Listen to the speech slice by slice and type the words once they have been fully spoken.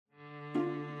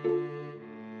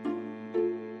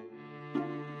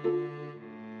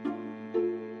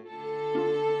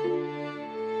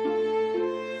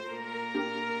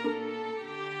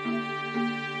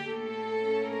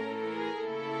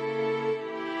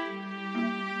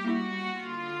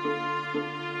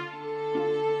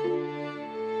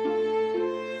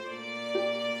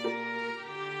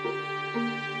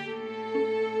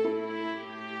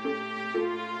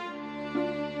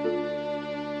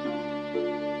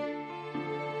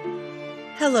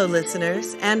Hello,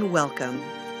 listeners, and welcome.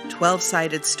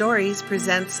 12-Sided Stories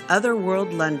presents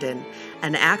Otherworld London,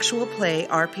 an actual play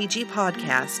RPG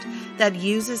podcast that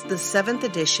uses the 7th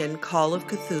edition Call of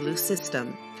Cthulhu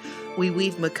system. We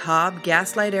weave macabre,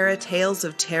 Gaslight-era tales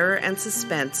of terror and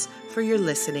suspense for your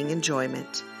listening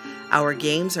enjoyment. Our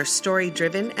games are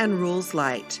story-driven and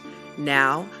rules-light.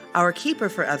 Now, our keeper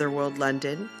for Otherworld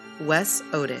London, Wes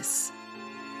Otis.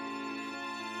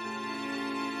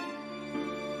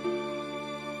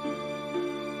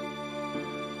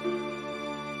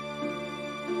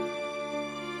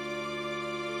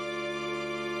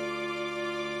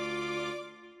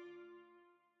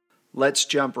 Let's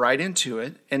jump right into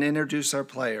it and introduce our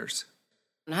players.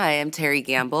 Hi, I'm Terry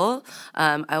Gamble.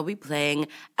 I'll be playing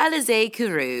Alize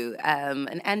Kuru,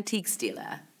 an antique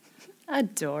stealer.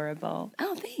 Adorable.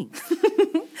 Oh, thanks.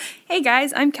 Hey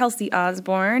guys, I'm Kelsey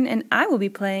Osborne, and I will be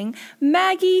playing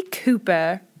Maggie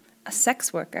Cooper, a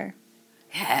sex worker.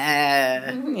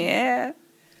 Yeah.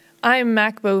 I'm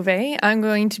Mac Beauvais. I'm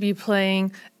going to be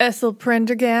playing Ethel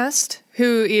Prendergast,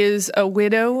 who is a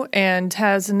widow and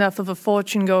has enough of a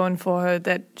fortune going for her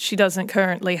that she doesn't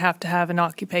currently have to have an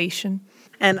occupation.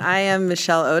 And I am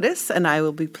Michelle Otis, and I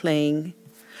will be playing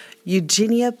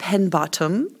Eugenia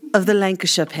Penbottom of the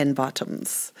Lancashire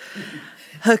Penbottoms.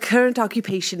 Her current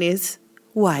occupation is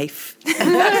wife.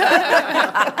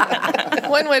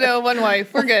 One widow, one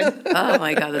wife. We're good. Oh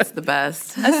my God, that's the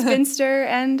best. A spinster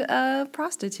and a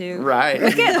prostitute. Right.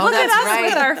 Look at us right.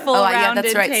 with our full rounded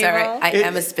that's right. table. Sorry, I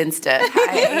am a spinster.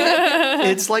 Hi.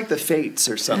 It's like the Fates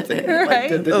or something. Right.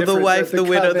 Like The difference wife, of the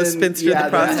widow, the coven. spinster, Yeah, the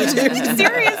prostitute.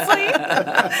 Seriously.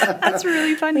 That's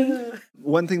really funny.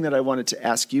 One thing that I wanted to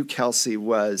ask you, Kelsey,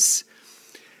 was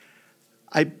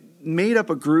I made up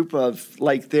a group of,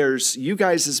 there's you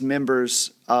guys as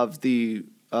members of the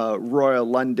Royal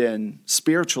London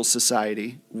Spiritual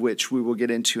Society, which we will get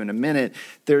into in a minute.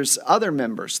 There's other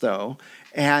members, though,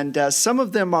 and some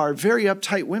of them are very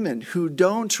uptight women who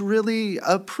don't really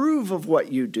approve of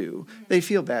what you do. They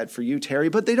feel bad for you, Terry,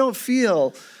 but they don't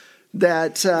feel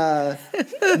that My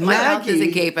mouth is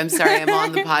agape. I'm sorry. I'm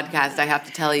on the podcast. I have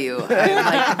to tell you. I'm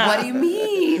like, what do you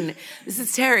mean? This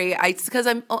is Terry. It's because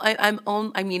I am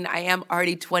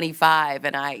already 25,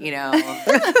 and I'm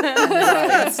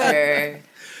a spinster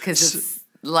because it's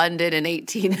London in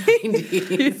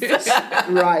 1890s.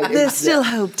 right. There's still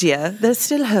hope, dear. There's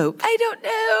still hope. I don't know.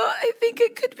 I think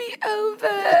it could be over.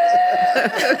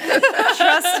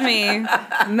 Trust me,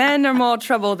 men are more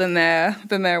trouble than they're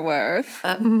worth.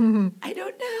 I don't know.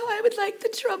 I would like the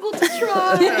trouble to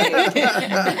try.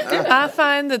 I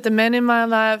find that the men in my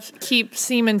life keep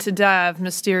seeming to die of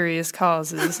mysterious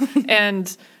causes.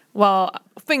 And while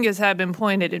fingers have been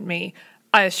pointed at me,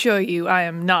 I assure you I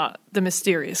am not the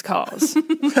mysterious cause.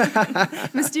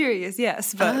 Mysterious,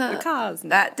 yes, but the cause.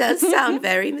 That does sound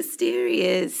very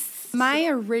mysterious. My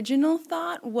original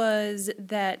thought was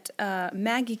that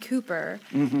Maggie Cooper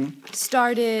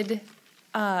started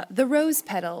the Rose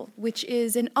Petal, which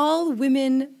is an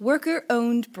all-women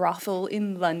worker-owned brothel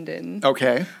in London.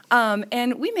 Okay.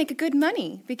 And we make a good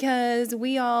money because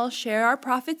we all share our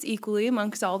profits equally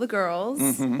amongst all the girls.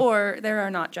 Or there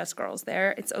are not just girls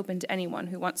there. It's open to anyone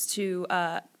who wants to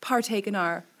partake in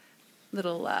our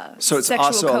little So it's sexual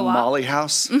also co-op. a Molly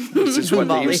house. This is what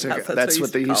they used to. Molly house, That's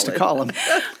what they used to call them.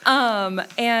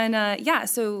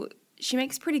 So she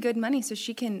makes pretty good money, so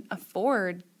she can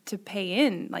afford to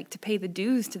pay the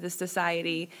dues to the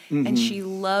society. And she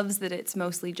loves that it's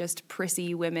mostly just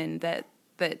prissy women that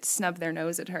snub their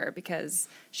nose at her because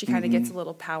she kind of gets a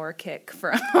little power kick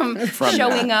from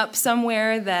showing up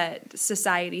somewhere that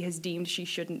society has deemed she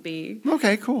shouldn't be.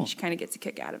 Okay, cool. She kind of gets a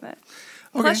kick out of it.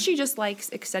 Okay. Plus, she just likes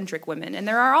eccentric women, and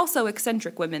there are also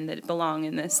eccentric women that belong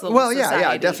in this little Well, society.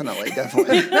 yeah, definitely.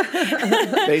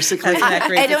 Basically,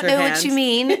 I don't know what you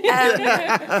mean.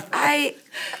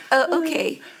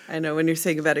 Okay. I know when you're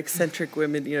saying about eccentric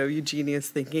women, Eugenia's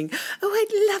thinking, I'd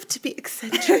love to be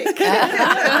eccentric.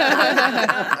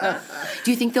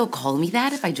 Do you think they'll call me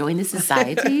that if I join the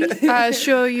society? I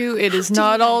assure you it is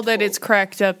not all that it's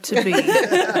cracked up to be.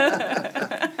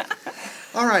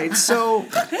 all right. So,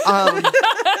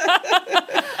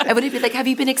 I would be like, have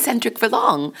you been eccentric for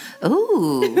long?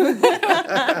 Ooh.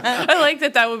 I like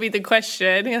that would be the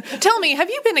question. Tell me, have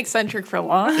you been eccentric for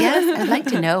long? Yes, I'd like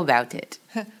to know about it.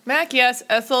 Mac, yes.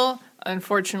 Ethel,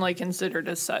 unfortunately considered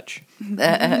as such.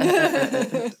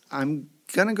 I'm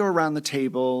going to go around the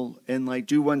table and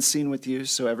do one scene with you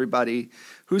so everybody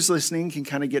who's listening can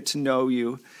kind of get to know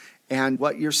you and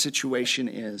what your situation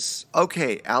is.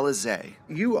 Okay, Alize,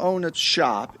 you own a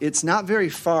shop. It's not very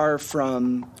far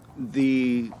from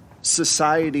the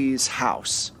society's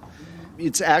house.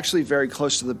 It's actually very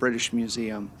close to the British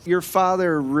Museum. Your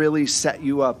father really set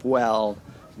you up well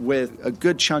with a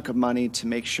good chunk of money to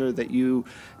make sure that you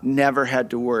never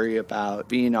had to worry about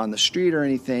being on the street or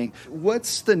anything.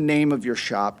 What's the name of your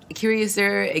shop?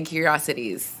 Curiouser and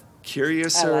Curiosities.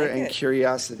 Curiouser and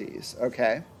Curiosities.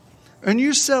 Okay. And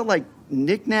you sell like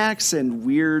knickknacks and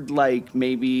weird, like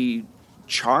maybe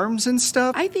charms and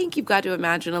stuff? I think you've got to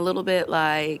imagine a little bit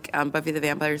like Buffy the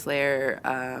Vampire Slayer,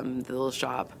 the little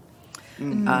shop.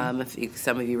 If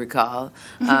some of you recall,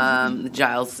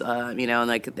 Giles, and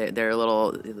like their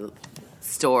little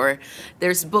store.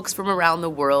 There's books from around the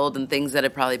world and things that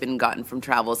have probably been gotten from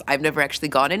travels. I've never actually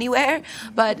gone anywhere,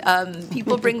 but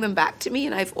people bring them back to me,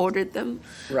 and I've ordered them.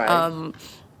 Right.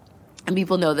 And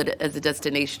people know that as a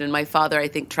destination. And my father, I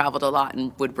think, traveled a lot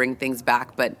and would bring things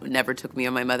back, but never took me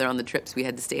and my mother on the trips. We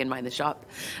had to stay and mind the shop.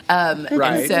 Right.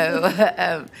 And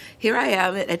so here I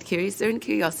am at Curiouser and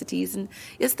Curiosities. And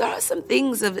yes, there are some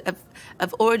things of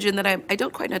origin that I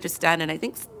don't quite understand. And I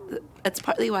think that's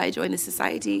partly why I joined the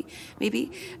society,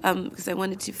 maybe, because I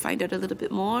wanted to find out a little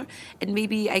bit more. And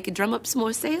maybe I could drum up some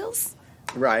more sales.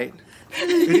 Right.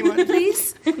 Anyone?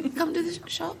 Please come to the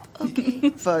shop.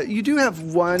 Okay. You do have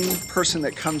one person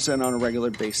that comes in on a regular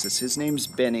basis. His name's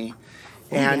Benny,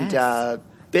 and yes.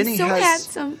 Benny He's so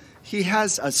handsome. He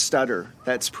has a stutter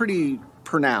that's pretty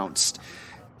pronounced.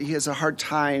 He has a hard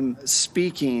time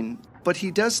speaking, but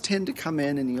he does tend to come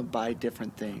in and he'll buy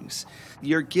different things.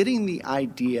 You're getting the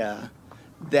idea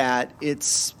that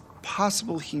it's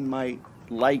possible he might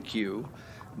like you,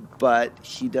 but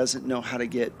he doesn't know how to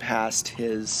get past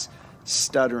his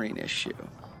stuttering issue.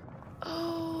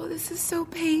 Oh, this is so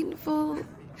painful.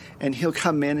 And he'll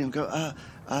come in and go,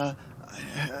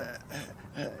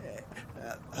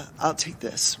 I'll take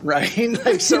this, right?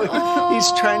 Like, so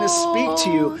he's trying to speak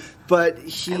to you, but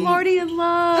I'm already in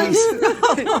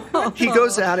love. He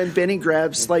goes out and Benny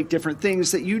grabs like different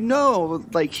things that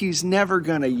like he's never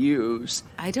gonna use.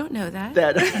 I don't know that.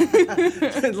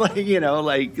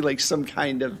 Like some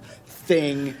kind of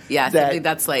thing. Yeah, something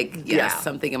that's like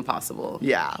something impossible.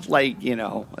 Yeah, like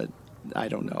I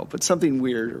don't know, but something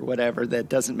weird or whatever that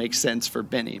doesn't make sense for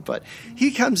Benny. But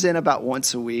he comes in about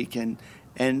once a week and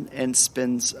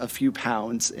spends a few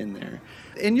pounds in there.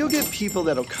 And you'll get people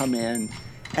that'll come in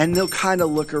and they'll kind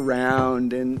of look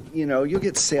around and, you'll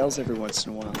get sales every once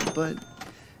in a while. But,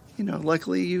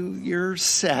 luckily you're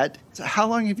set. So how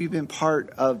long have you been part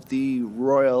of the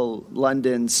Royal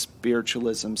London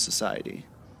Spiritualism Society?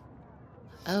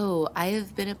 Oh, I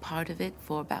have been a part of it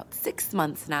for about 6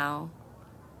 months now.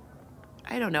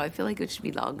 I don't know. I feel like it should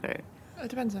be longer. It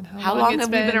depends on how long have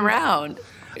we been around?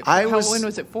 When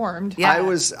was it formed? Yeah.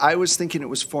 I was thinking it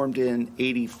was formed in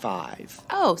 85.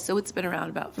 Oh, so it's been around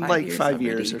about 5 years. Like 5 already.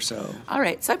 years or so. All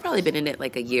right. So I've probably been in it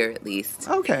like a year at least.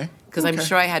 Okay. Because I'm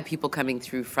sure I had people coming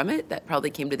through from it that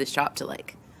probably came to the shop to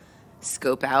like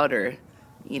scope out or,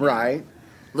 right.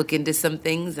 look into some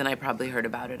things, and I probably heard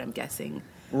about it, I'm guessing.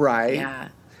 Right. Yeah.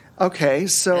 Okay,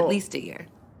 so at least a year.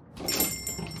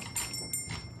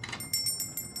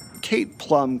 Kate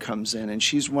Plum comes in, and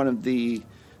she's one of the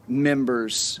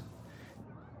members.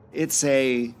 It's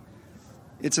a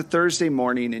Thursday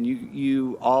morning, and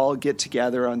you all get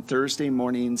together on Thursday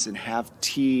mornings and have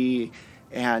tea,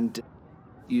 and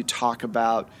you talk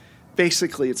about,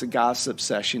 basically it's a gossip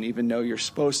session, even though you're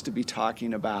supposed to be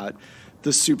talking about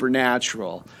the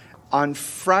supernatural. On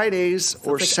Fridays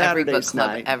or like Saturdays every book club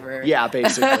night, ever. Yeah,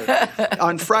 basically.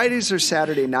 On Fridays or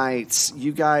Saturday nights,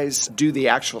 you guys do the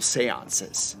actual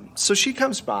seances. So she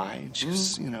comes by and she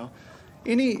goes,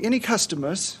 any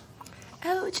customers?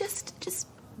 Oh, just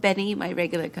Benny, my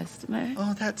regular customer.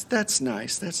 Oh, that's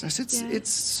nice. That's nice. It's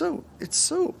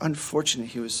so unfortunate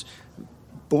he was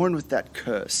born with that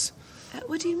curse.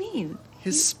 What do you mean?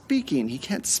 His speaking, he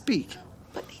can't speak.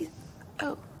 But he's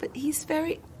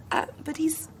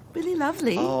really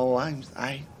lovely. Oh,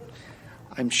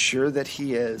 I'm sure that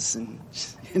he is, and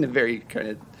in a very kind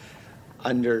of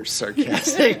under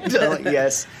sarcastic tone.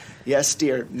 Yes,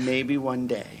 dear. Maybe one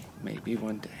day.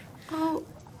 Oh,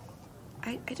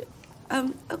 I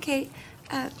don't. Okay.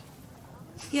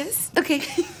 Yes. Okay.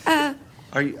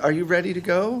 Are you ready to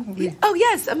go? Oh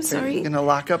yes. I'm sorry. Are you gonna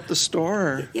lock up the store?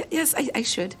 Or? Yes, I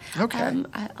should. Okay.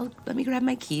 Let me grab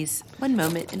my keys. One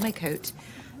moment in my coat.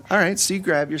 All right, so you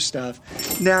grab your stuff.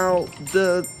 Now,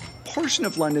 the portion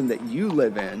of London that you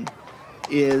live in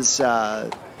is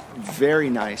very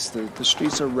nice. The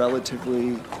streets are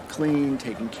relatively clean,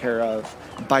 taken care of.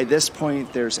 By this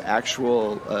point, there's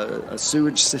actual a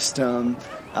sewage system,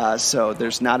 so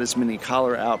there's not as many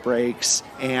cholera outbreaks.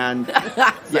 And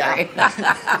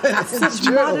Such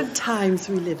modern times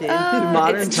we live in.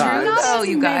 Modern times. Oh,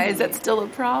 you guys, that's still a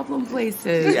problem,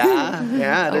 places.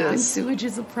 Yeah, it is. Sewage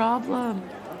is a problem.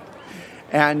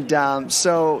 And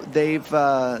so they've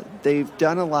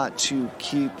done a lot to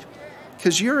keep,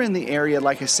 because you're in the area,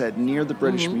 like I said, near the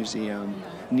British Museum,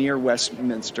 near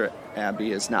Westminster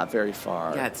Abbey is not very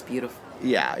far. Yeah, it's beautiful.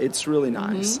 Yeah, it's really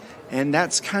nice. And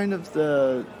that's kind of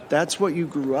that's what you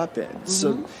grew up in.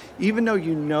 So even though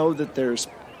you know that there's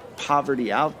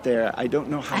poverty out there, I don't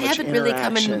know how much interaction. I haven't really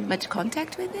come in much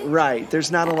contact with it. Right.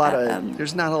 There's not a lot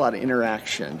of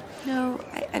interaction. No,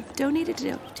 I've donated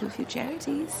to a few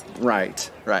charities. Right.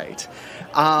 When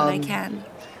I can.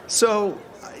 So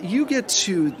you get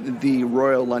to the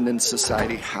Royal London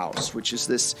Society House, which is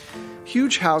this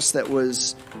huge house that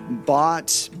was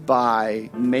bought by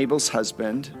Mabel's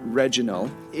husband, Reginald.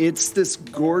 It's this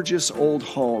gorgeous old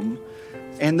home.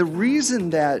 And the reason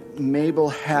that Mabel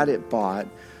had it bought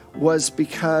was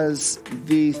because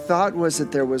the thought was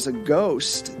that there was a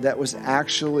ghost that was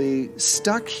actually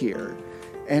stuck here.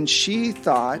 And she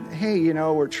thought, hey,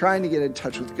 we're trying to get in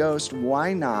touch with ghosts.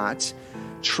 Why not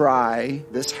try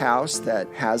this house that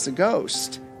has a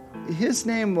ghost? His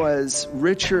name was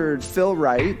Richard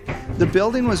Philwright. The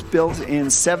building was built in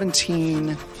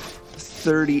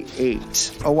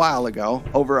 1738, a while ago,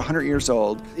 over 100 years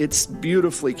old. It's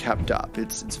beautifully kept up.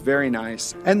 It's very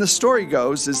nice. And the story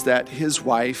goes is that his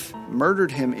wife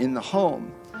murdered him in the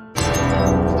home.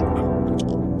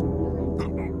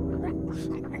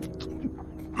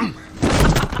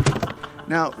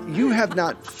 Now, you have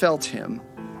not felt him,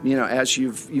 as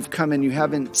you've come in, you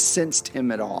haven't sensed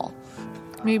him at all.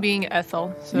 Me being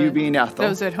Ethel. So you being Ethel.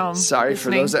 Those at home. Sorry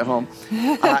listening. for those at home.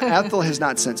 Ethel has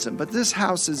not sensed him, but this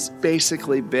house has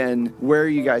basically been where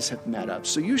you guys have met up.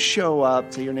 So you show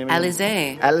up. Say your name again.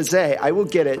 Alizé. Alizé. I will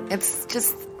get it. It's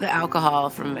just the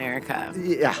alcohol from America.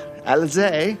 Yeah.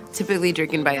 Alizé. Typically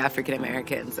drinking by African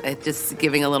Americans. Just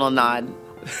giving a little nod.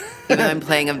 Even though I'm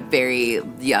playing a very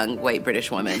young white British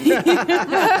woman. For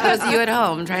those of you at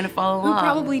home trying to follow along. Who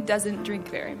probably doesn't drink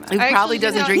very much. Who probably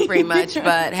doesn't drink very much,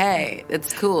 but hey,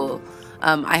 it's cool.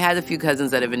 I had a few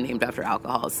cousins that have been named after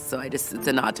alcohols, so it's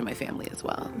a nod to my family as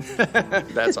well.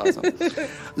 That's awesome.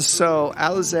 So,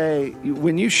 Alizé,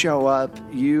 when you show up,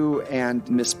 you and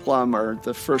Miss Plum are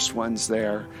the first ones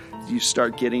there. You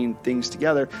start getting things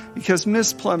together because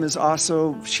Miss Plum is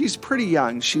she's pretty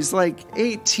young. She's like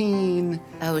 18.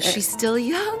 Oh, is she still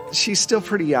young? She's still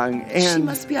pretty young. And she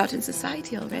must be out in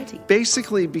society already.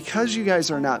 Basically, because you guys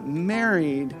are not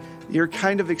married, you're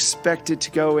kind of expected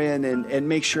to go in and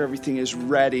make sure everything is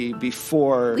ready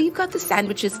before. We've got the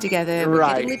sandwiches together. We're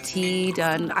right. getting the tea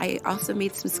done. I also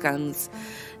made some scones.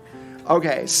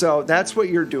 Okay, so that's what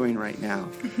you're doing right now.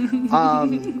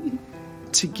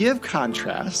 To give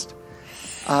contrast,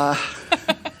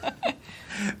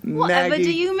 Whatever Maggie,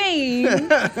 do you mean?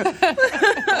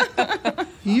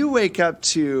 you wake up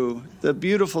to the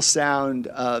beautiful sound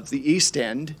of the East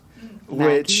End,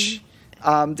 which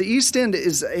the East End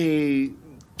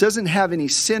doesn't have any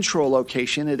central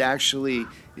location. It actually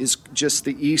is just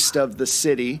the east of the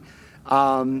city.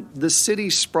 The city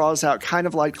sprawls out kind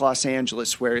of like Los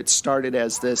Angeles, where it started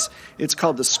as it's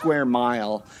called the Square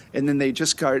Mile, and then they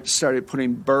just started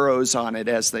putting boroughs on it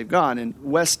as they've gone. And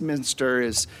Westminster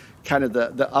is kind of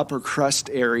the upper crust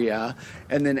area,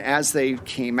 and then as they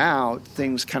came out,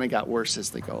 things kind of got worse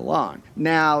as they go along.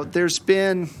 Now,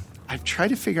 I've tried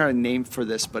to figure out a name for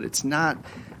this, but it's not,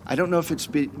 I don't know if it's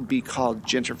be called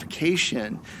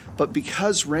gentrification, but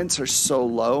because rents are so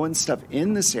low and stuff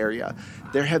in this area,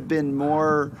 there have been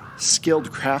more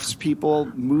skilled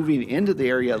craftspeople moving into the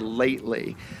area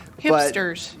lately.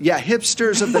 Hipsters. But,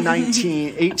 hipsters of the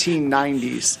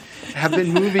 1890s have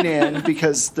been moving in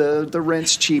because the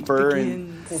rent's cheaper.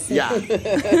 And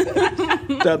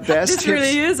the best This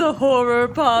really is a horror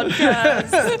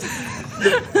podcast.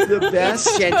 the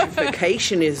best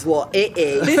Gentrification is what it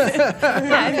is.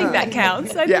 Yeah, I think that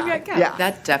counts. I think that counts. Yeah.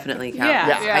 That definitely counts.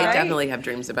 Yeah, I right? definitely have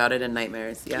dreams about it and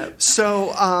nightmares. Yep.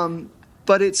 So,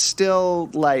 but it's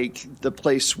still like the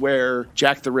place where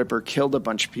Jack the Ripper killed a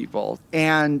bunch of people.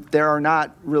 And there are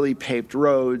not really paved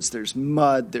roads. There's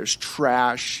mud. There's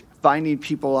trash. Finding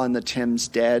people on the Thames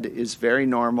dead is very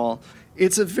normal.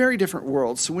 It's a very different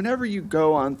world. So whenever you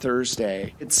go on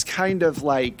Thursday, it's kind of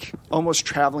like almost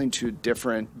traveling to a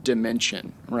different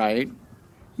dimension, right?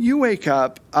 You wake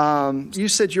up. You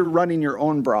said you're running your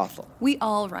own brothel. We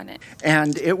all run it.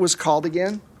 And it was called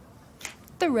again?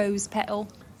 The Rose Petal.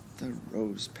 the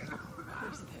rose petal?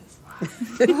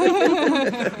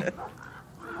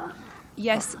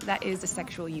 Yes, that is a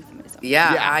sexual euphemism.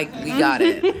 Yeah. We got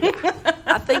it.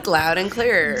 I think loud and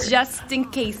clear. Just in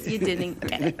case you didn't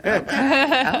get it.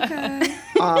 Okay.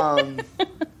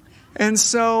 And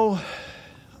so,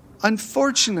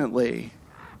 unfortunately,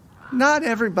 not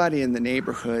everybody in the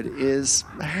neighborhood is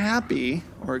happy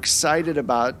or excited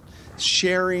about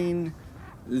sharing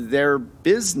their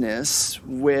business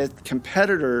with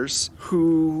competitors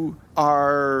who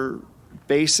are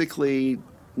basically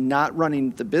not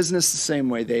running the business the same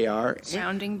way they are.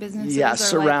 Surrounding businesses? Yeah, or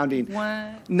surrounding.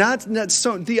 Like what? Not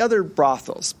so the other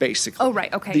brothels, basically. Oh,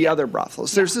 right, okay. The Yeah. other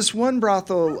brothels. There's this one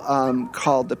brothel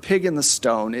called the Pig in the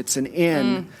Stone. It's an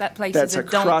inn that place that's is a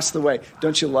across the way.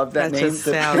 Don't you love that That name? just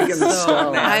The sounds Pig in the so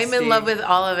Stone. nasty. I'm in love with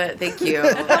all of it. Thank you.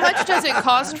 How much does it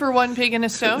cost for one pig in a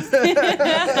stone?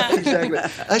 Exactly.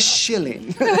 A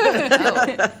shilling.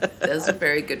 Those are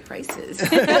very good prices.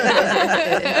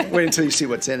 Wait until you see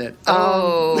what's in it.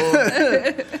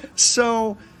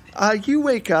 So you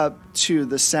wake up to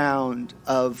the sound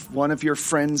of one of your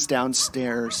friends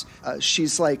downstairs.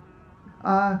 She's like,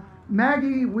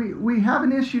 Maggie, we have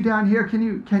an issue down here. Can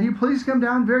you please come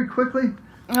down very quickly?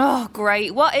 Oh,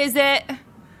 great. What is it?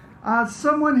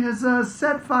 Someone has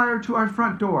set fire to our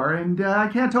front door, and I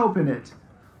can't open it.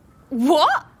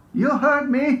 What? You heard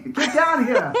me. Get down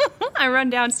here. I run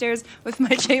downstairs with my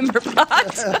chamber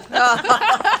pot.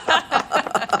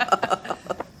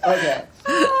 Okay.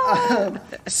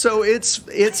 So it's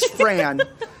Fran.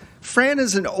 Fran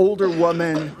is an older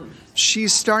woman.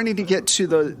 She's starting to get to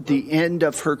the end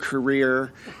of her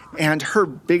career, and her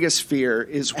biggest fear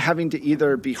is having to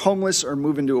either be homeless or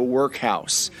move into a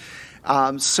workhouse.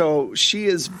 So she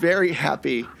is very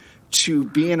happy to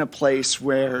be in a place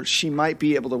where she might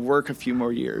be able to work a few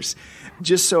more years.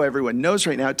 Just so everyone knows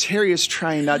right now, Terry is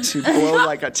trying not to blow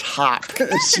like a top.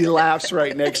 She laughs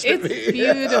right next to me. It's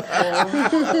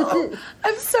beautiful.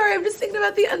 I'm sorry. I'm just thinking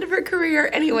about the end of her career.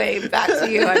 Anyway, back to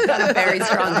you. I've got a very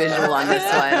strong visual on this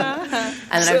one.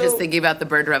 And then I'm just thinking about the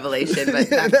bird revelation, but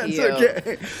back to you.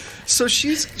 Okay. So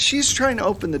she's trying to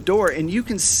open the door, and you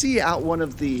can see out one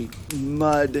of the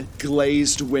mud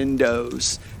glazed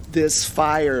windows this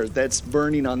fire that's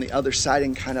burning on the other side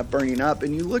and kind of burning up.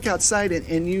 And you look outside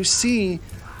and you see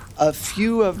a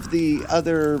few of the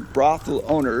other brothel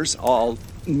owners, all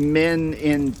men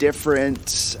in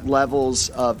different levels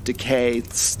of decay,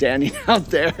 standing out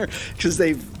there because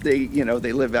they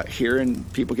live out here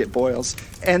and people get boils,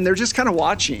 and they're just kind of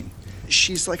watching.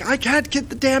 She's like, I can't get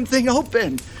the damn thing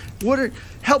open.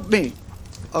 Help me.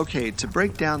 Okay, to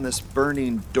break down this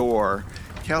burning door,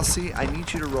 Kelsey, I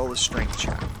need you to roll a strength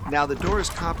check. Now, the door is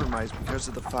compromised because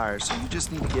of the fire, so you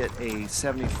just need to get a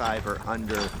 75 or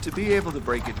under to be able to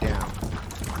break it down.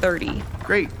 30.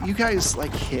 Great. You guys,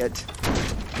 hit.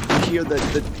 You hear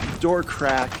the door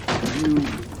crack. You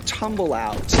tumble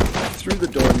out through the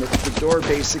door, and the door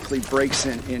basically breaks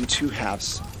in two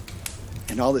halves.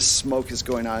 And all this smoke is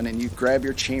going on, and you grab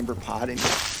your chamber pot and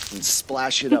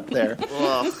splash it up there.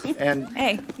 And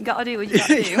Hey, you gotta do what you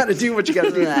gotta do. you gotta do what you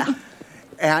gotta do.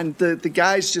 And the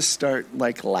guys just start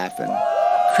laughing.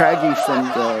 Craggy from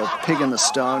the Pig in the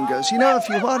Stone goes, if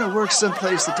you want to work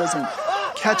someplace that doesn't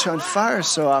catch on fire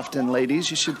so often,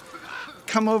 ladies, you should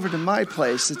come over to my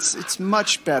place. It's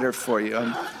much better for you.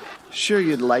 I'm sure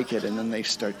you'd like it. And then they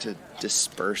start to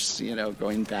disperse,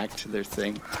 going back to their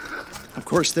thing. Of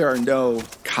course, there are no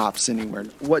cops anywhere.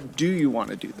 What do you want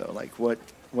to do, though?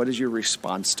 What is your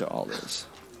response to all this?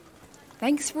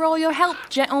 Thanks for all your help,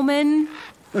 gentlemen.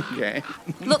 Okay.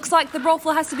 Looks like the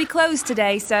brothel has to be closed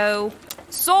today, so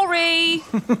sorry.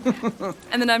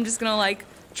 And then I'm just gonna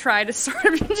try to sort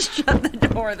of shut the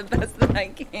door the best that I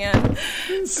can.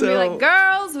 So be like,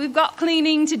 girls, we've got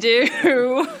cleaning to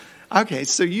do. Okay,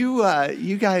 so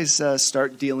you guys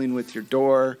start dealing with your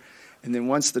door, and then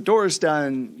once the door is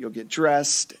done, you'll get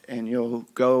dressed and you'll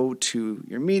go to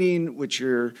your meeting, which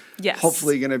you're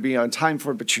hopefully going to be on time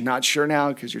for, but you're not sure now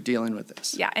because you're dealing with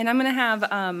this. Yeah, and I'm going to have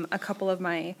a couple of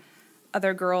my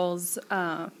other girls.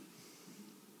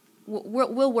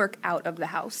 We'll work out of the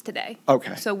house today.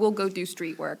 Okay. So we'll go do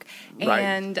street work. Right.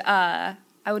 And I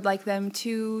would like them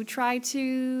to try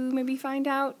to maybe find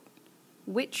out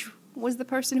which was the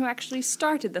person who actually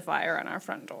started the fire on our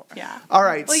front door. Yeah. All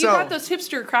right, well, so... you got those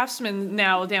hipster craftsmen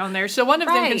now down there, so one of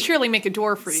them can surely make a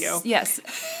door for you. Yes.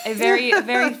 A very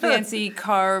fancy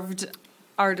carved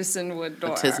artisan wood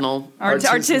door. Artisanal.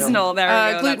 Artisanal. There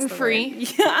we go. Gluten free.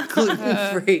 Yeah.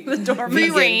 Gluten-free. The door. Free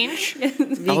range.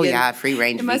 Oh, yeah,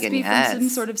 free-range It must vegan, be from yes. some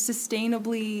sort of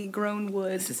sustainably grown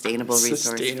wood. Sustainable resource,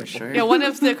 Sustainable. for sure. Yeah, one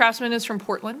of the craftsmen is from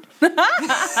Portland.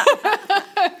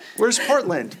 Where's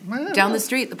Portland? Down the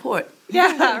street, the port.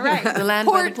 Yeah, right. The land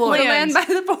by the port. The land by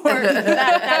the port.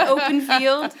 that open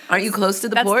field. Aren't you close to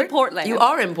the That's port? the Portland. You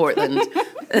are in Portland.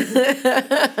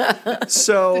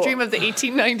 So The dream of the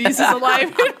 1890s is alive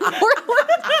in Portland.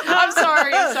 I'm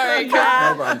sorry.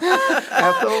 hold on.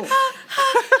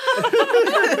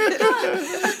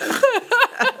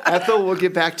 Ethel, we'll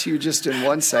get back to you just in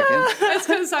 1 second. That's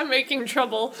because I'm making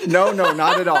trouble. No,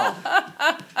 not at all.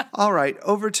 All right,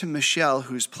 over to Michelle,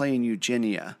 who's playing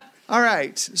Eugenia. All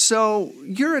right, so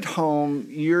you're at home,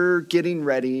 you're getting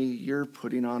ready, you're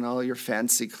putting on all your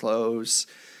fancy clothes,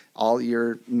 all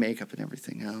your makeup and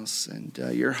everything else, and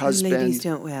your husband... Ladies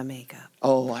don't wear makeup.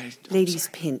 Oh, Ladies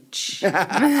pinch.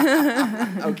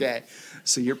 okay,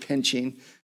 so you're pinching.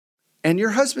 And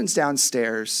your husband's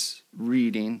downstairs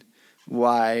reading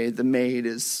while the maid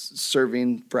is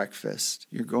serving breakfast.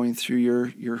 You're going through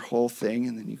your whole thing,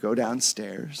 and then you go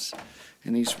downstairs,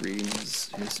 and he's reading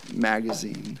his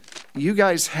magazine. You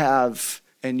guys have,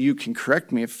 and you can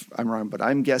correct me if I'm wrong, but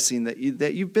I'm guessing that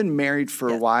you've been married for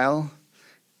a while,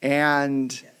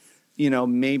 and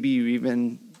maybe you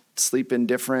even sleep in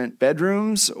different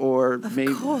bedrooms, or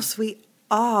maybe. Of course, we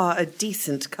are a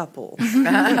decent couple.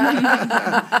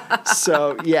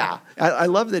 So yeah, I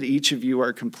love that each of you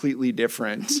are completely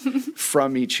different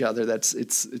from each other.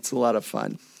 It's a lot of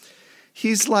fun.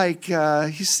 He's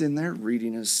he's sitting there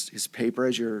reading his paper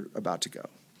as you're about to go.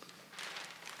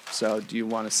 So do you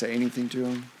want to say anything to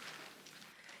him?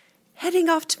 Heading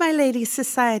off to my ladies'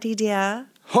 society, dear.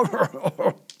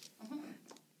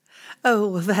 Oh,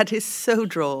 well, that is so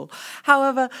droll.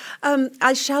 However,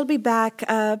 I shall be back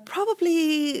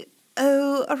probably,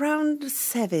 around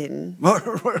 7.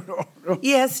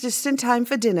 Yes, just in time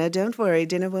for dinner. Don't worry,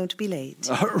 dinner won't be late.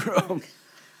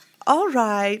 All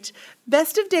right.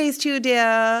 Best of days to you,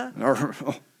 dear.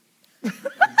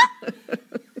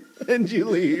 And you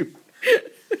leave.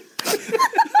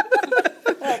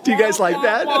 Do you guys like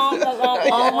that?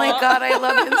 Oh my God, I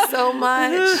love him so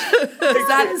much. 'Cause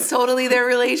that is totally their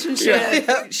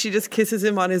relationship. She just kisses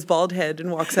him on his bald head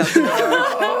and walks out the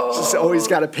door. Just always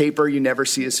got a paper, you never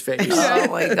see his face. Oh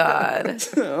my God.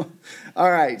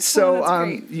 All right, so that's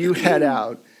great. you head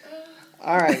out.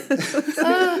 All right.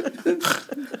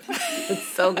 It's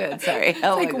so good. Sorry.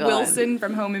 Oh Like my God. Wilson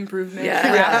from Home Improvement,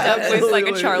 Yeah. wrapped up with like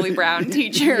a Charlie Brown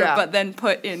teacher, Yeah. but then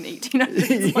put in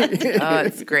 1800s London. Oh,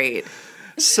 it's great.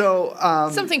 So,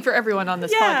 Something for everyone on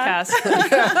this Yeah.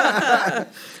 podcast.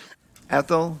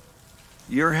 Ethel,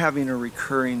 you're having a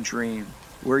recurring dream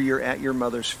where you're at your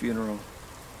mother's funeral.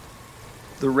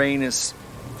 The rain is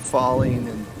falling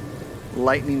and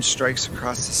lightning strikes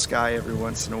across the sky every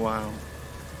once in a while.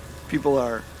 People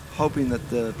are hoping that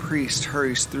the priest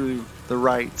hurries through the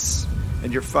rites,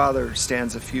 and your father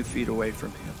stands a few feet away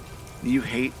from him. You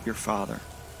hate your father.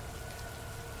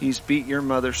 He's beat your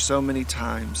mother so many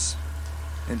times,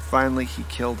 and finally he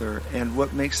killed her. And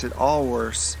what makes it all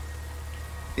worse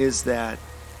is that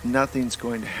nothing's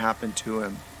going to happen to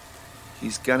him.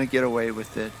 He's gonna get away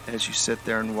with it as you sit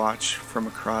there and watch from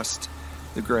across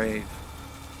the grave.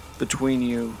 Between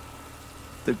you,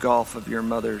 the gulf of your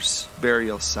mother's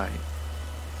burial site.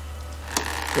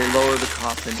 They lower the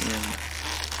coffin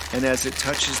in, and as it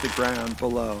touches the ground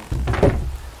below,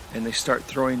 and they start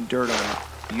throwing dirt on it,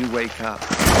 you wake up.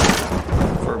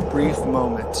 For a brief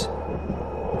moment,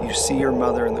 you see your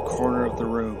mother in the corner of the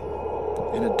room,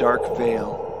 in a dark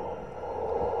veil.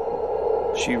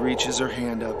 She reaches her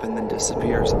hand up and then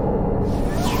disappears.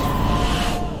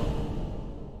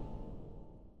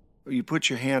 You put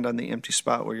your hand on the empty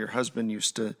spot where your husband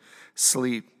used to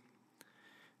sleep.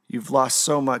 You've lost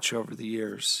so much over the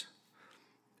years,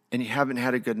 and you haven't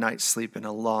had a good night's sleep in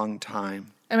a long time.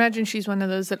 I imagine she's one of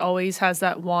those that always has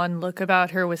that wan look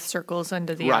about her with circles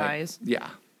under the eyes. Yeah.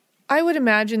 I would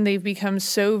imagine they've become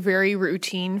so very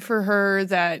routine for her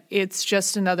that it's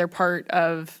just another part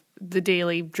of the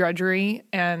daily drudgery,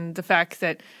 and the fact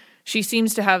that she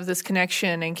seems to have this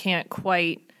connection and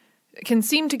can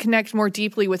seem to connect more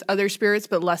deeply with other spirits,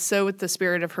 but less so with the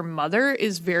spirit of her mother,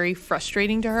 is very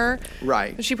frustrating to her.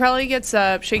 Right. She probably gets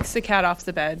up, shakes the cat off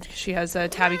the bed. She has a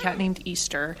tabby cat named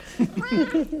Easter,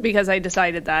 because I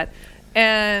decided that,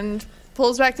 and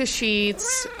pulls back the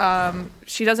sheets.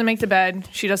 She doesn't make the bed.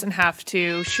 She doesn't have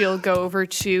to. She'll go over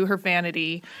to her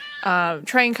vanity,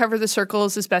 try and cover the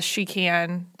circles as best she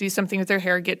can, do something with her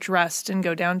hair, get dressed, and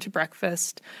go down to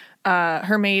breakfast.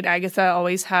 Her maid, Agatha,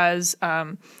 always has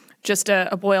just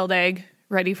a boiled egg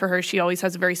ready for her. She always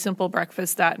has a very simple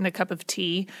breakfast, that and a cup of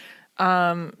tea.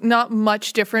 Not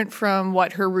much different from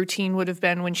what her routine would have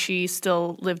been when she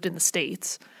still lived in the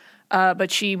States.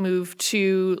 But she moved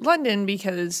to London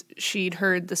because she'd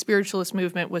heard the spiritualist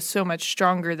movement was so much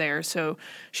stronger there. So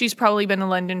she's probably been in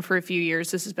London for a few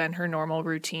years. This has been her normal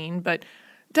routine, but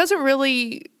doesn't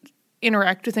really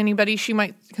interact with anybody. She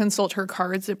might consult her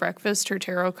cards at breakfast, her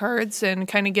tarot cards, and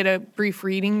kind of get a brief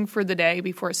reading for the day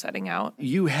before setting out.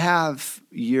 You have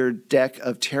your deck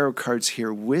of tarot cards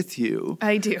here with you.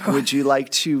 I do. Would you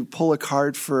like to pull a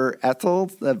card for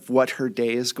Ethel of what her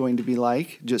day is going to be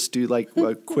like? Just do like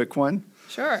a quick one.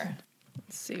 Sure.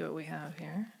 Let's see what we have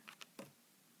here.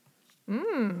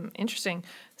 Interesting.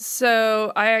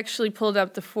 So I actually pulled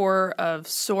up the Four of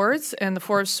Swords, and the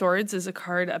Four of Swords is a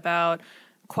card about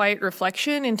quiet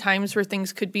reflection in times where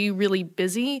things could be really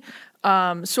busy.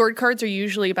 Sword cards are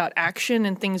usually about action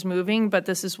and things moving, but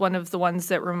this is one of the ones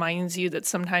that reminds you that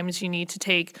sometimes you need to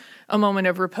take a moment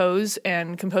of repose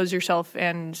and compose yourself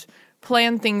and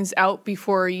plan things out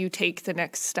before you take the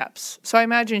next steps. So I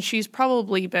imagine she's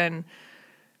probably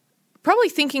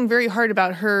thinking very hard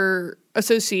about her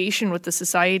association with the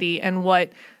society and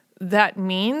what that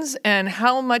means and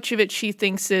how much of it she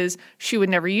thinks is, she would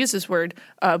never use this word,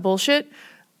 bullshit,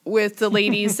 with the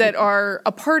ladies that are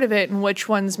a part of it and which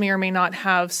ones may or may not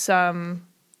have some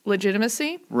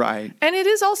legitimacy. Right. And it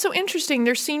is also interesting.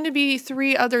 There seem to be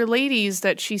 3 other ladies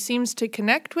that she seems to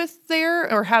connect with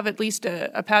there or have at least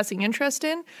a passing interest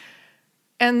in.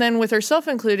 And then with herself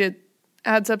included,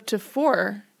 adds up to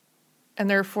 4.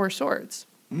 And there are 4 swords.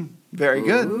 Very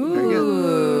good. Ooh. Very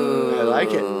good. I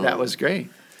like it. That was great.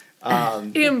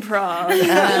 Improv.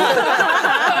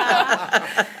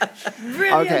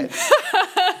 Okay.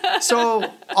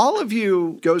 So all of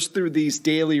you goes through these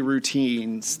daily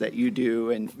routines that you do,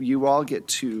 and you all get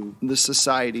to the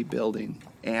society building.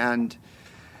 And,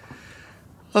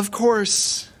 of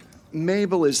course,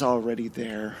 Mabel is already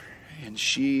there, and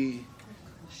she's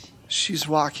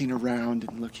walking around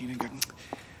and looking and going,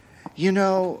 you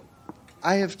know,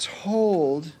 I have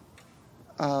told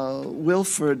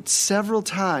Wilford several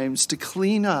times to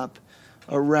clean up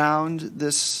around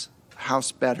this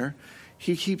house better.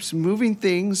 He keeps moving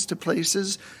things to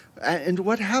places. And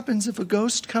what happens if a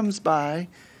ghost comes by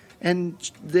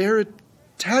and they're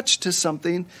attached to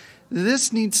something?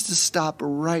 This needs to stop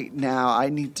right now. I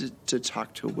need to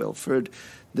talk to Wilford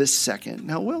this second.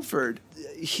 Now, Wilford,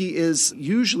 he is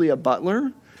usually a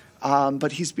butler,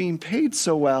 but he's being paid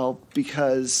so well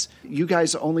because you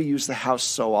guys only use the house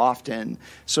so often.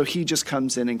 So he just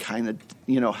comes in and kind of,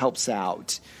 helps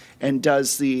out and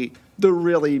does the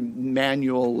really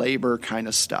manual labor kind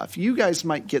of stuff. You guys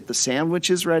might get the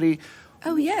sandwiches ready.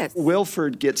 Oh, yes.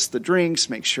 Wilford gets the drinks,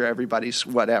 makes sure everybody's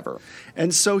whatever.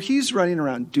 And so he's running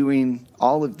around doing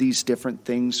all of these different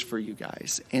things for you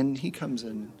guys. And he comes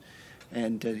in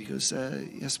and he goes,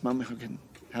 yes, Mom,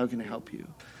 how can I help you?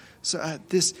 So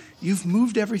you've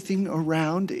moved everything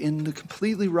around in the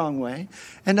completely wrong way.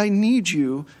 And I need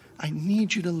you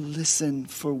to listen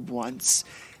for once.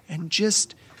 And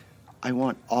I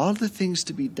want all the things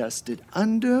to be dusted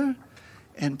under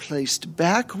and placed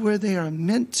back where they are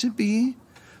meant to be.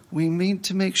 We need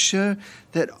to make sure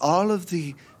that all of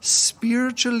the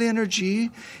spiritual energy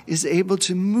is able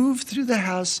to move through the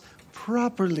house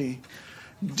properly.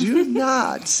 Do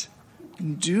not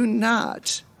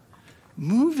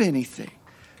move anything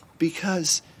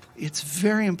because it's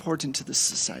very important to the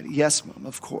society. Yes, Mom,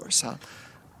 of course.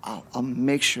 I'll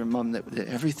make sure, Mom, that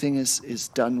everything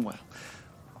is done well.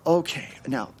 Okay,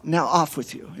 now off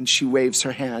with you. And she waves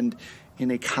her hand in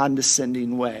a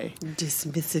condescending way.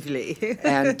 Dismissively.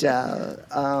 And,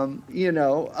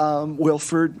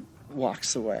 Wilford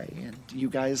walks away. And you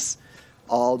guys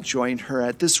all join her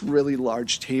at this really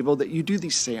large table that you do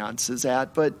these seances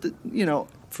at. But,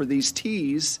 for these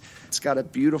teas, it's got a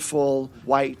beautiful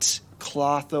white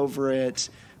cloth over it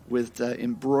with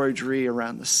embroidery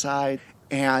around the side.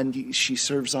 And she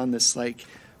serves on this,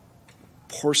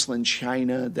 porcelain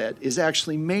china that is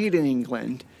actually made in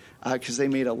England because they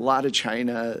made a lot of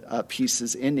china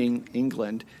pieces in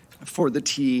England for the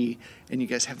tea, and you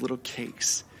guys have little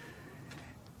cakes.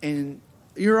 And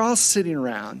you're all sitting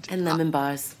around. And lemon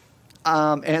bars.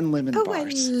 And lemon bars. Oh,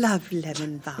 I love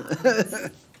lemon bars.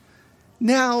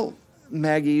 Now,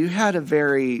 Maggie, you had a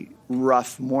very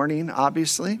rough morning,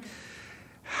 obviously.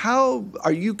 How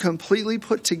are you completely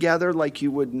put together like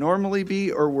you would normally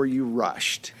be, or were you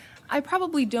rushed? I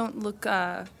probably don't look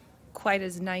quite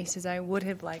as nice as I would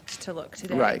have liked to look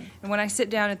today. Right. And when I sit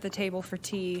down at the table for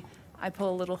tea, I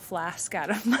pull a little flask out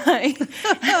of my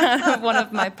one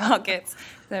of my pockets.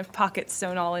 I have pockets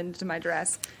sewn all into my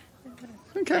dress.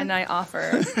 And I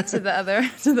offer to the other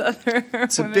It's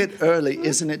a women. bit early,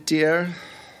 isn't it, dear?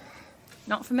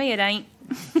 Not for me, it ain't.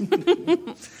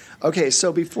 Okay,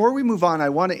 so before we move on, I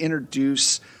want to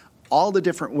introduce all the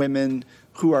different women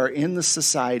who are in the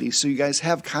society, so you guys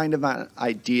have kind of an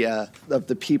idea of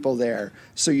the people there.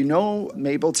 So you know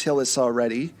Mabel Tillis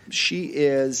already. She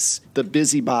is the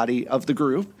busybody of the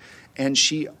group, and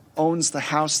she owns the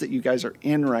house that you guys are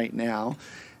in right now.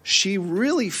 She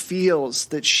really feels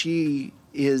that she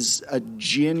is a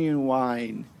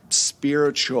genuine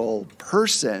spiritual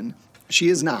person. She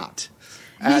is not.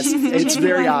 As it's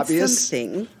very obvious.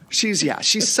 Something.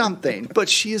 She's something, but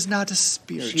she is not a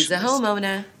spiritualist. She's a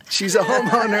homeowner. She's a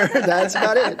homeowner. That's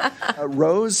about it.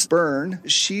 Rose Byrne,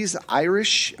 she's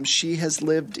Irish. She has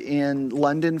lived in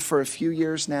London for a few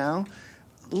years now.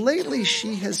 Lately,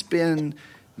 she has been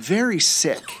very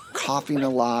sick, coughing a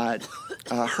lot.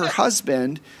 Her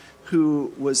husband,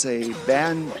 who was a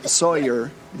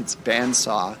bandsaw,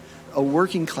 a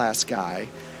working class guy,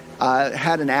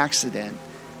 had an accident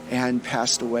and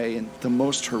passed away in the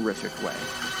most horrific way.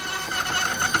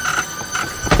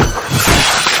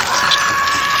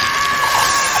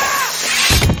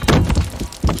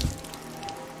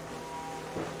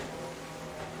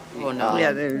 Oh, no.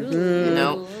 Yeah,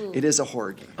 No. It is a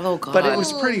horror game. Oh, God. But it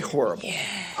was pretty horrible.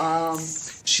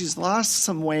 She's lost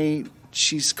some weight.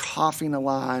 She's coughing a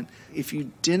lot. If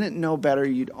you didn't know better,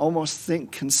 you'd almost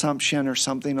think consumption or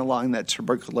something along that,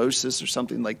 tuberculosis or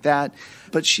something like that.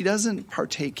 But she doesn't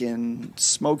partake in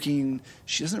smoking.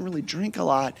 She doesn't really drink a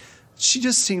lot. She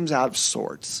just seems out of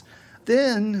sorts.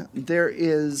 Then there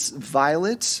is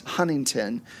Violet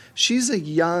Huntington. She's a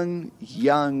young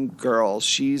girl.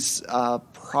 She's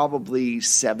probably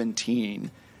 17.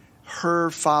 Her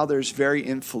father's very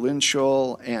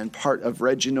influential and part of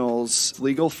Reginald's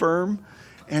legal firm.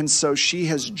 And so she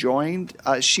has joined.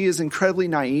 She is incredibly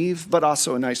naive, but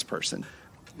also a nice person.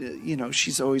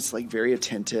 She's always very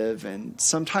attentive, and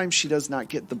sometimes she does not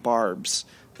get the barbs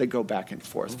that go back and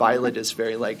forth. Violet is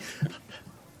very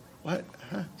what?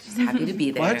 Huh? She's happy to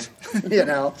be there. What?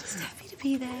 Just happy to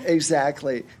be there.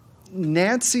 Exactly.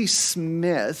 Nancy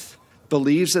Smith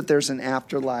believes that there's an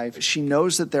afterlife. She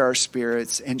knows that there are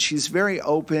spirits, and she's very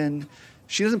open.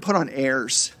 She doesn't put on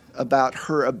airs about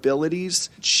her abilities.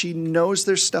 She knows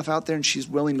there's stuff out there, and she's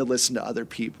willing to listen to other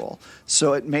people.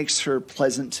 So it makes her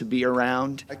pleasant to be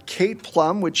around. Kate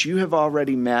Plum, which you have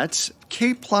already met.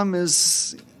 Kate Plum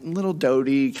is a little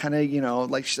doty, kind of,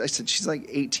 like I said, she's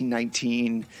 18,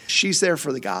 19. She's there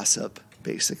for the gossip,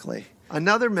 basically.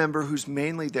 Another member who's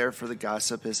mainly there for the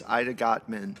gossip is Ida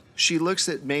Gottman. She looks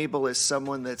at Mabel as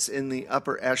someone that's in the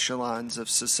upper echelons of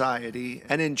society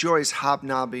and enjoys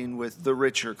hobnobbing with the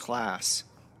richer class.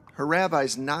 Her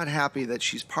rabbi's not happy that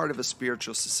she's part of a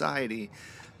spiritual society,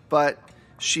 but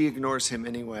she ignores him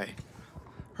anyway.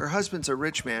 Her husband's a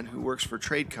rich man who works for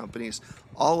trade companies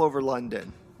all over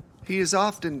London. He is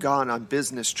often gone on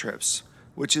business trips,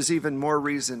 which is even more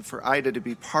reason for Ida to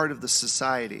be part of the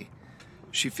society.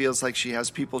 She feels like she has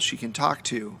people she can talk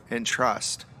to and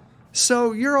trust.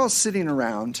 So you're all sitting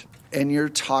around, and you're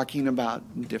talking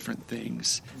about different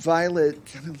things. Violet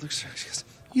kind of looks at her, she goes,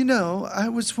 I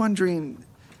was wondering,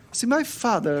 my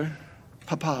father,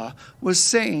 Papa, was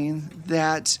saying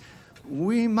that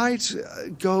we might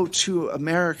go to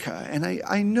America, and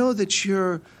I know that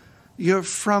you're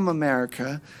from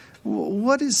America.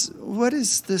 What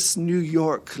is this New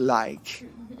York like?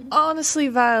 Honestly,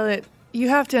 Violet, you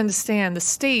have to understand the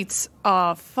states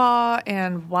are far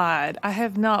and wide. I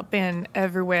have not been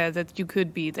everywhere that you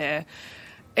could be there.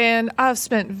 And I've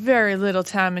spent very little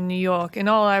time in New York, and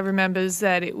all I remember is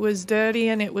that it was dirty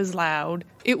and it was loud.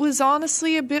 It was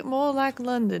honestly a bit more like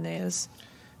London is.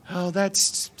 Oh,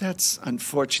 that's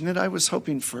unfortunate. I was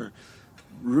hoping for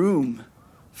room,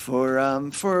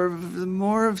 for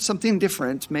more of something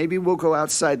different. Maybe we'll go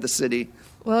outside the city.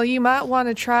 Well, you might want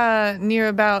to try near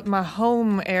about my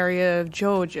home area of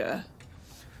Georgia.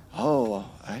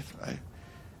 Oh,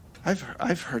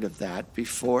 I've heard of that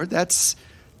before. That's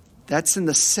in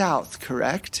the South,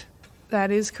 correct? That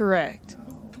is correct.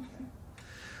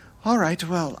 All right.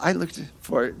 Well, I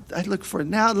look for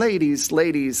now, ladies.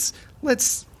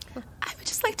 Let's. I would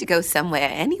just like to go somewhere,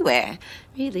 anywhere,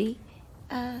 really.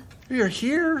 You're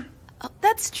here. Oh,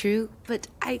 that's true, but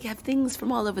I have things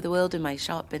from all over the world in my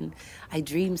shop, and I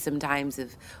dream sometimes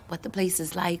of what the place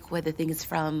is like, where the thing is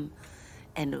from,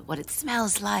 and what it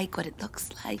smells like, what it looks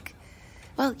like.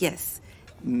 Well, yes.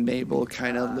 Mabel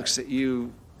kind of looks at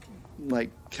you,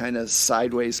 kind of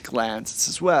sideways glance, and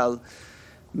says, well,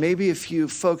 maybe if you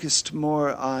focused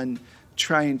more on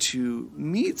trying to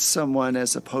meet someone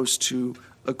as opposed to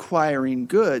acquiring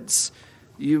goods,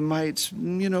 you might,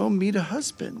 meet a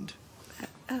husband.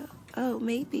 Oh,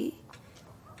 maybe.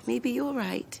 Maybe you're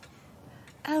right.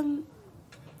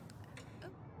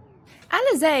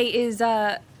 Alizé is,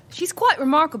 she's quite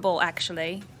remarkable,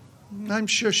 actually. I'm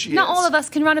sure she is. Not all of us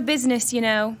can run a business,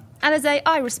 Alizé,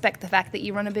 I respect the fact that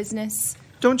you run a business.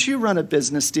 Don't you run a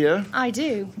business, dear? I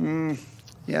do.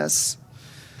 Yes.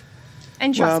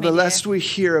 And trust Well, me, the dear. less we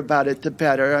hear about it, the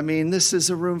better. I mean, this is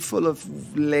a room full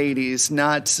of ladies,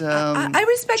 not I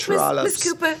respect Miss trollops.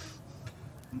 Cooper.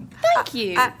 Thank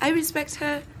you. I respect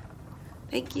her.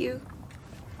 Thank you.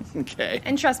 Okay.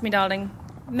 And trust me, darling,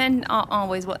 men aren't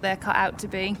always what they're cut out to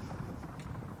be.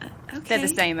 Okay. They're the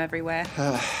same everywhere.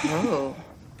 Oh.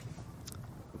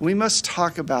 We must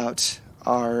talk about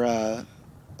our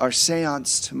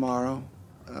seance tomorrow.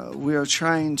 We are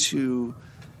trying to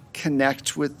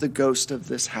connect with the ghost of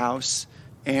this house,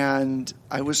 and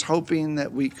I was hoping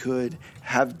that we could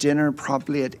have dinner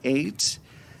promptly at 8,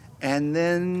 and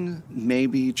then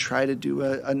maybe try to do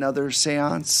another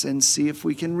seance and see if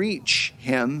we can reach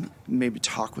him, maybe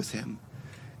talk with him.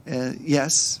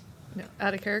 Yes? No,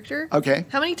 out of character. Okay.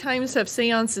 How many times have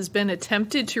seances been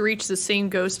attempted to reach the same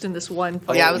ghost in this one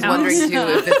fucking Yeah, I was house? wondering too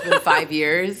if it's been 5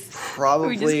 years. Probably.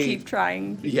 We just keep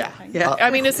trying. Yeah. I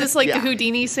mean, is this like yeah. the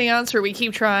Houdini seance where we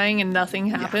keep trying and nothing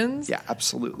happens? Yeah,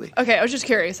 absolutely. Okay, I was just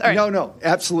curious. All right. No,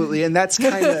 absolutely. And that's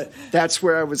that's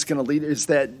where I was going to lead, is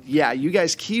that, you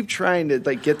guys keep trying to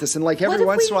get this, and every if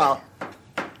once we- in a while,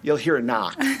 you'll hear a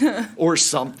knock or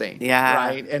something. Yeah.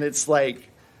 Right? And it's like,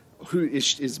 who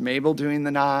is Mabel doing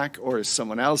the knock, or is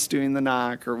someone else doing the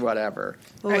knock, or whatever?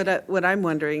 Well, what I'm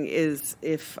wondering is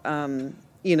if,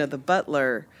 the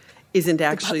butler isn't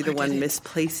actually the one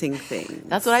misplacing things.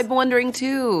 That's what I've been wondering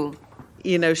too.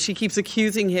 She keeps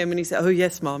accusing him, and he says, "Oh,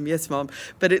 yes, mom,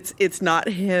 but it's not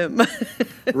him."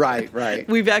 Right.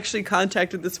 We've actually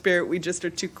contacted the spirit. We just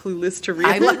are too clueless to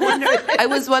realize. I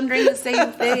was wondering the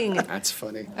same thing. That's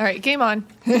funny. All right, game on.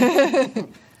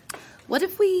 What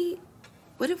if we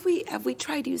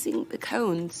tried using the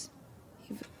cones?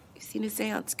 You've seen a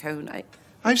seance cone.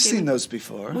 I've seen those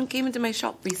before. One came into my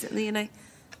shop recently, and I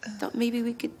thought maybe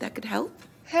that could help.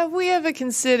 Have we ever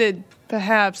considered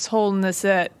perhaps holding this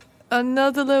at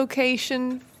another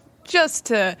location just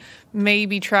to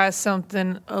maybe try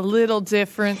something a little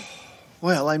different?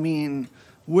 Well, I mean,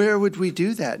 where would we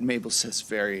do that? Mabel says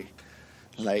very,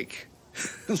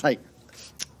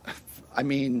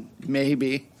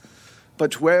 maybe.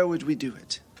 But where would we do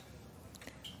it?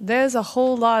 There's a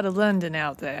whole lot of London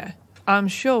out there. I'm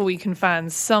sure we can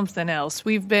find something else.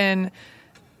 We've been,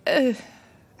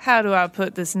 how do I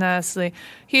put this nicely,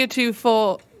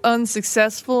 heretofore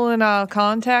unsuccessful in our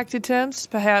contact attempts.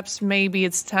 Perhaps maybe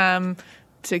it's time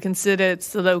to consider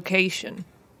it's the location.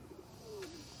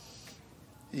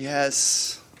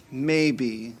 Yes,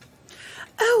 maybe.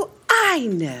 Oh, I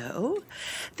know.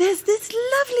 There's this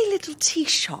lovely little tea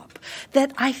shop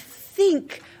that I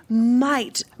think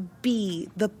might be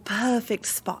the perfect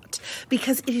spot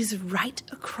because it is right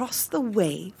across the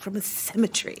way from a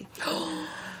cemetery.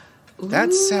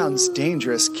 That sounds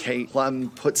dangerous, Kate.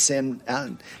 Plum puts in.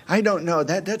 I don't know.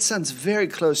 That sounds very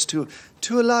close to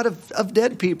a lot of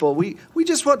dead people. We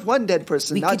just want one dead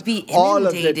person, We not could be all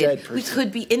of the dead inundated. person. We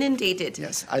could be inundated.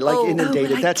 Yes, I like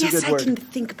inundated. I That's a guess good word. I can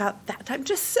think about that. I'm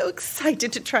just so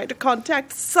excited to try to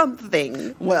contact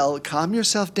something. Well, calm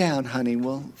yourself down, honey.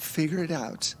 We'll figure it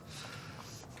out.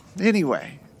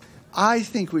 Anyway, I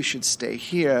think we should stay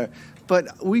here,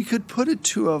 but we could put it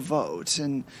to a vote,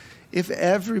 and if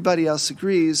everybody else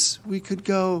agrees, we could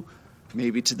go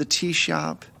maybe to the tea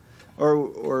shop,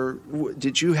 or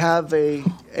did you have a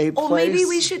place? Or maybe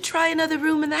we should try another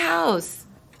room in the house.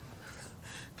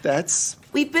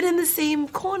 We've been in the same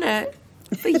corner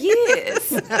for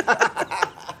years. And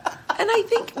I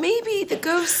think maybe the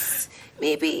ghosts,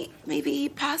 maybe he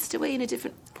passed away in a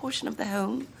different portion of the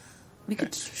home. We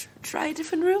could try a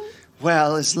different room.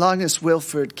 Well, as long as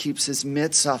Wilford keeps his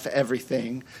mitts off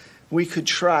everything, we could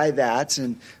try that,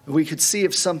 and we could see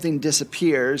if something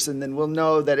disappears, and then we'll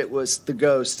know that it was the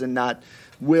ghost and not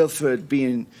Wilford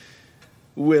being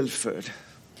Wilford.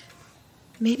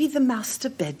 Maybe the master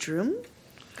bedroom?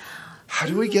 How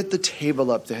do we get the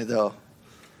table up there, though?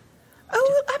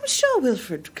 Oh, I'm sure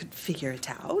Wilford could figure it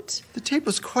out. The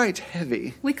table's quite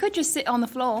heavy. We could just sit on the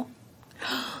floor.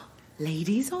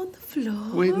 Ladies on the floor.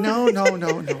 No. Oh, no,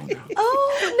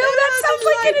 that sounds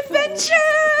like an adventure.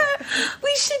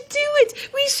 We should do it.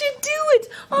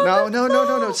 On the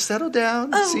floor. No. Settle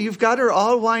down. See, you've got her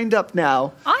all wind up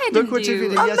now. I Look didn't what do. you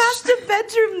did. A Yes. master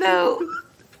bedroom, though.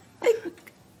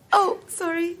 Oh,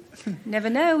 sorry. Never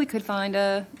know, we could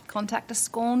contact a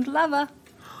scorned lover.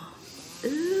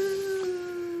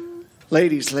 Ooh.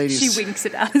 Ladies. She winks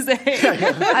at Alize.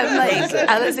 I'm like,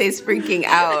 Alize's freaking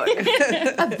out.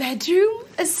 A bedroom?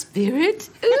 A spirit?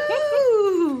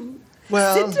 Ooh.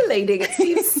 Well, scintillating. It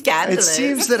seems scandalous. it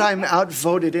seems that I'm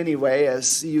outvoted anyway,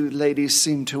 as you ladies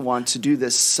seem to want to do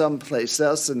this someplace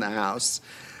else in the house.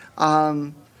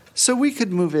 So we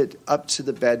could move it up to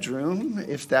the bedroom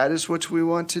if that is what we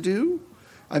want to do.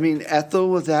 I mean, Ethel,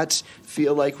 will that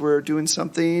feel like we're doing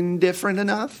something different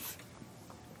enough?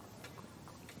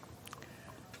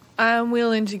 I'm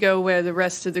willing to go where the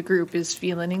rest of the group is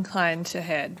feeling inclined to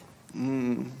head.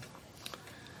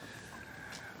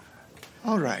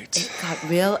 All right. It got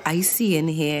real icy in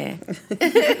here.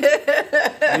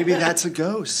 Maybe that's a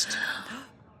ghost.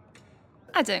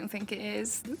 I don't think it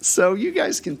is. So you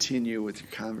guys continue with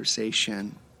your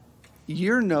conversation.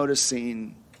 You're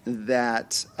noticing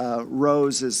that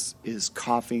Rose is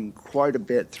coughing quite a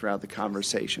bit throughout the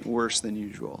conversation, worse than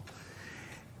usual.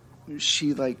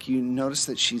 You notice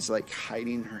that she's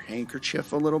hiding her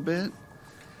handkerchief a little bit.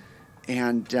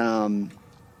 And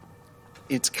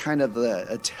it's kind of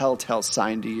a telltale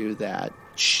sign to you that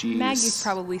she's... Maggie's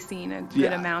probably seen a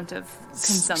good amount of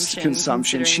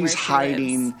consumption. She's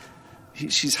hiding.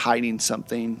 She's hiding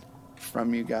something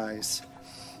from you guys.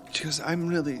 She goes, I'm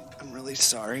really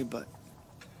sorry, but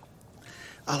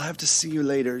I'll have to see you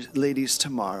later, ladies,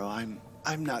 tomorrow.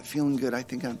 I'm not feeling good. I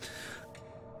think I'm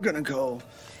gonna go.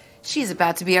 She's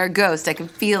about to be our ghost. I can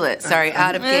feel it. Sorry,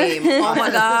 out of game. Oh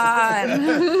my God.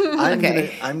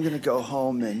 I'm gonna go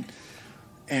home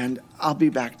and I'll be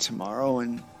back tomorrow.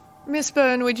 And Miss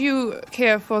Byrne, would you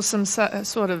care for some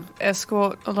sort of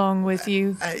escort along with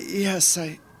you? Yes,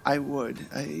 I would,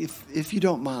 if you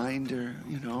don't mind, or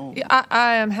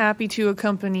I am happy to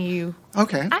accompany you.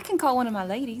 Okay. I can call one of my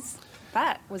ladies.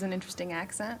 That was an interesting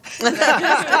accent.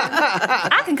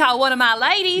 I can call one of my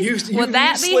ladies. Would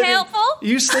that be helpful?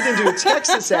 You slid into a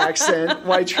Texas accent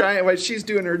while she's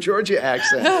doing her Georgia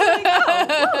accent.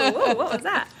 Whoa, what was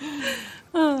that?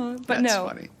 Oh, but That's no,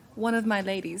 funny. one of my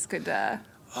ladies could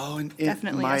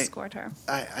definitely escort her.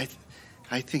 I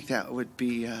think that would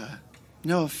be,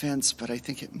 no offense, but I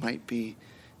think it might be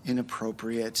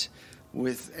inappropriate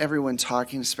with everyone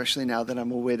talking, especially now that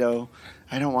I'm a widow.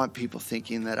 I don't want people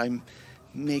thinking that I'm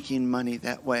making money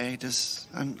that way.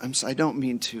 I don't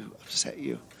mean to upset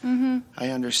you. Mm-hmm.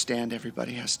 I understand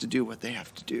everybody has to do what they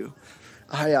have to do.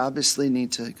 I obviously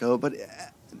need to go, but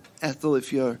Ethel,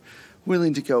 if you're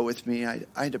willing to go with me,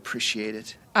 I'd appreciate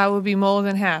it. I would be more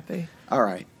than happy. All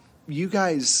right. You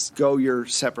guys go your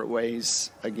separate ways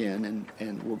again,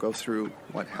 and we'll go through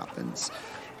what happens.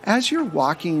 As you're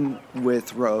walking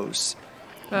with Rose...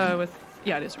 it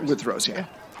is Rose. With Rose, yeah.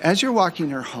 As you're walking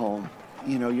her home,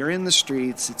 you're in the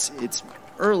streets, it's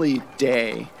early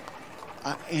day,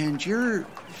 and you're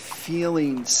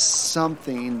feeling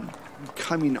something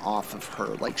coming off of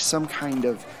her, like some kind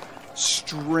of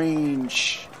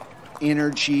strange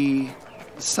energy.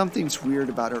 Something's weird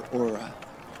about her aura,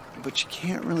 but you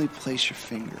can't really place your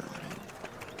finger on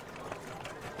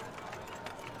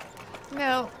it.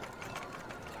 Now,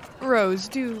 Rose,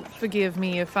 do forgive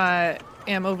me if I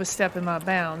am overstepping my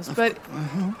bounds, but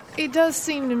it does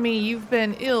seem to me you've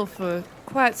been ill for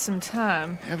quite some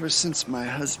time. Ever since my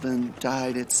husband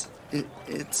died, it's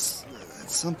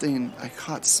something. I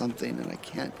caught something, and I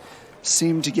can't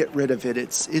seem to get rid of it.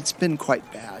 It's been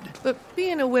quite bad. But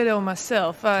being a widow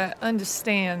myself, I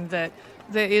understand that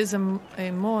there is a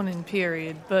mourning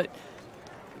period, but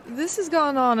this has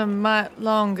gone on a mite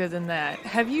longer than that.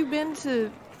 Have you been to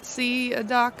see a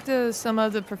doctor or some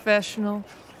other professional?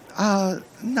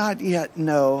 Not yet,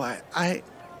 no.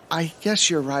 I guess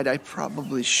you're right. I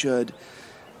probably should.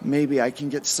 Maybe I can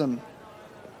get some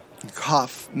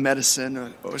cough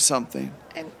medicine or something.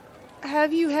 And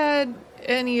have you had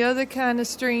any other kind of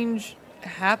strange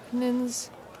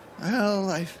happenings?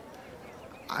 Well,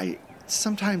 I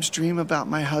sometimes dream about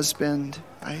my husband.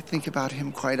 I think about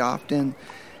him quite often.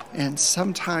 And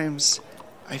sometimes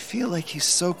I feel like he's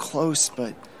so close,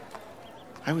 but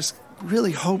I was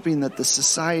really hoping that the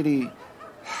society...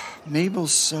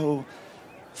 Mabel's so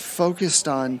focused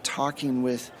on talking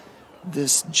with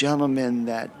this gentleman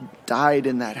that died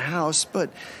in that house,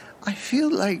 but I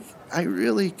feel like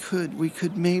we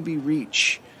could maybe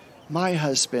reach my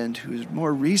husband, who's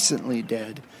more recently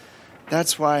dead.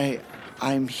 That's why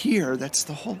I'm here. That's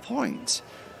the whole point.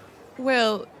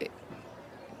 Well,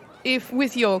 if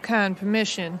with your kind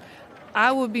permission,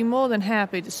 I would be more than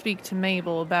happy to speak to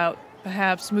Mabel about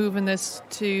perhaps moving this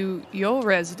to your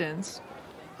residence.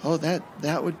 Oh,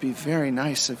 that would be very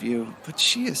nice of you, but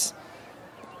she is...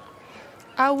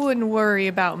 I wouldn't worry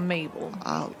about Mabel.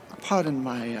 Pardon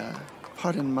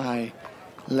my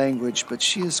language, but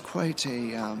she is quite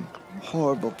a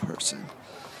horrible person.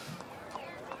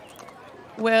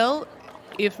 Well,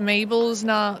 if Mabel's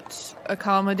not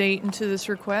accommodating to this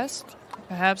request,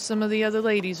 perhaps some of the other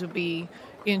ladies would be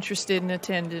interested in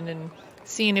attending and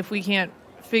seeing if we can't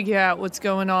figure out what's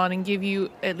going on and give you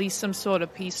at least some sort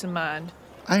of peace of mind.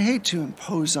 I hate to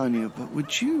impose on you, but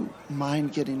would you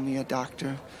mind getting me a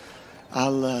doctor?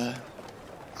 I'll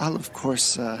of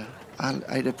course,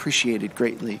 I'd appreciate it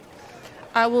greatly.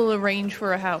 I will arrange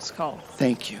for a house call.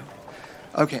 Thank you.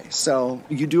 Okay, so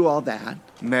you do all that.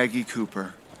 Maggie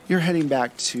Cooper. You're heading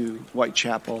back to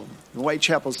Whitechapel.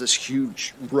 Whitechapel's this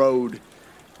huge road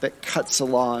that cuts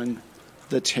along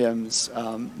the Thames,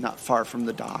 not far from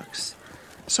the docks.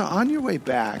 So on your way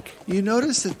back, you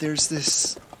notice that there's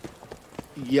this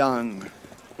young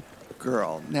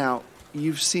girl. Now,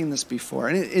 you've seen this before,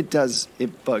 and it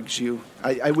bugs you.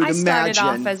 I would imagine. I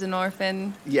started off as an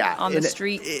orphan on the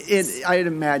streets. I'd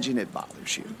imagine it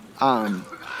bothers you.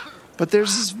 But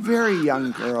there's this very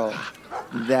young girl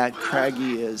that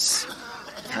Craggy is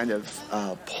kind of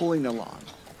pulling along.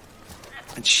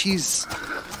 And she's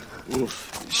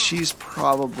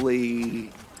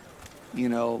probably,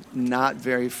 not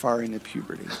very far into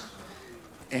puberty.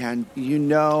 And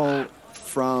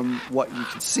from what you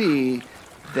can see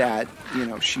that,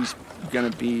 she's going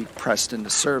to be pressed into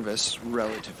service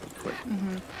relatively quick.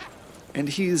 Mm-hmm. And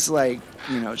he's like,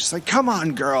 just like, come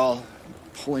on, girl,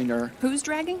 pulling her. Who's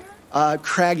dragging her?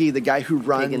 Craggy, the guy who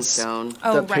runs Pig and Stone.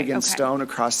 the Pig and Stone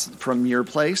across from your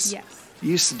place. Yes.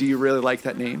 Do you really like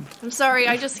that name? I'm sorry,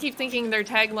 I just keep thinking their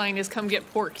tagline is "Come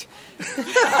get porked."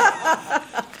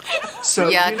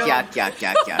 So yuck.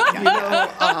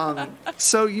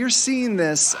 So you're seeing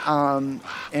this, and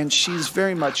she's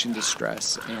very much in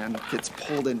distress and gets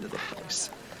pulled into the place.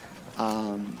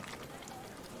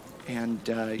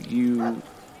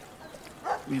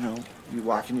 You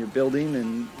walk in your building,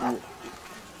 and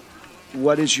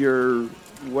what is your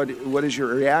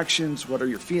reactions? What are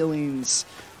your feelings?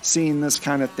 Seeing this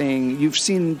kind of thing, you've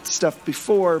seen stuff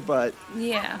before, but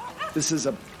this is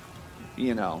I'm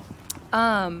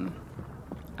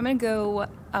gonna go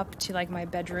up to my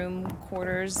bedroom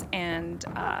quarters and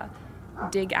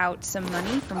dig out some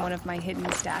money from one of my hidden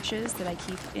stashes that I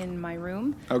keep in my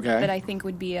room. Okay. That I think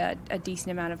would be a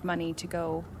decent amount of money to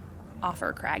go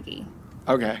offer Craggy.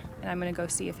 Okay. And I'm gonna go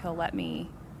see if he'll let me.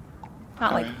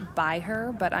 Not buy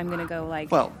her, but I'm gonna go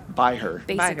buy her.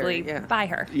 Basically, buy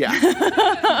her. Yeah.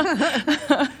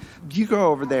 You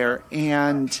go over there,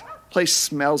 and place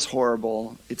smells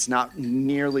horrible. It's not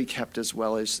nearly kept as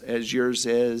well as yours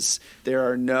is. There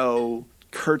are no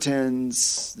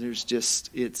curtains. There's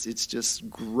just it's just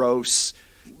gross.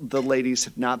 The ladies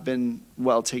have not been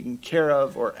well taken care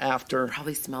of or after.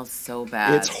 Probably smells so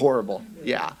bad. It's horrible.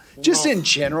 Yeah. Just in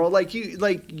general,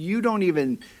 you don't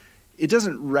even. It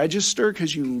doesn't register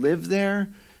because you live there.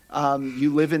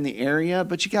 You live in the area,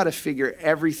 but you got to figure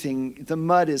everything. The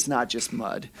mud is not just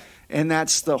mud, and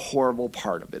that's the horrible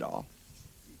part of it all.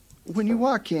 When you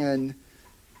walk in,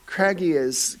 Craggy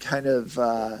is kind of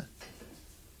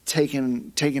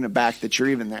taken aback that you're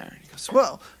even there. He goes,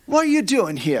 "Well, what are you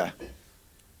doing here?"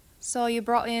 So you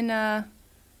brought in a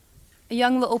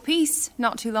young little piece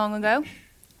not too long ago.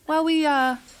 Well,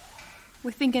 we're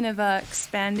thinking of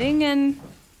expanding, and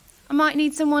I might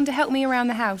need someone to help me around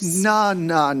the house. No.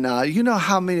 You know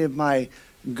how many of my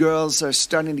girls are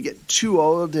starting to get too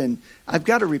old, and I've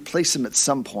got to replace them at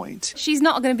some point. She's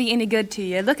not going to be any good to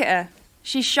you. Look at her.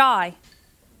 She's shy.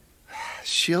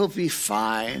 She'll be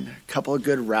fine. A couple of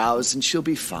good rows, and she'll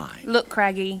be fine. Look,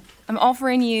 Craggy, I'm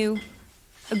offering you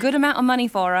a good amount of money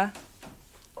for her.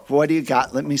 What do you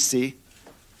got? Let me see.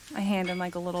 I hand him a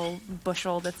little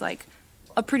bushel that's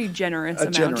a pretty generous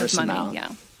amount of money. Amount. Yeah.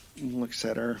 Looks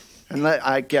at her. And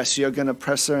I guess you're going to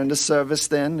press her into service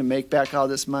then and make back all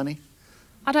this money?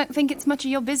 I don't think it's much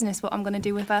of your business what I'm going to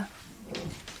do with her.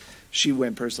 She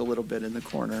whimpers a little bit in the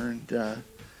corner, and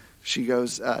he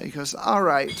goes, all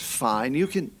right, fine. You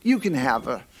can have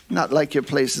her. Not like your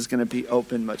place is going to be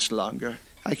open much longer.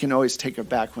 I can always take her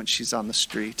back when she's on the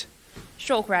street.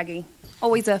 Sure, Craggy.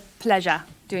 Always a pleasure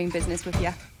doing business with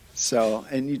you. So,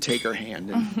 and you take her hand,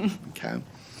 and okay.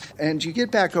 And you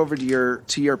get back over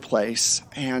to your place,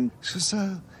 and she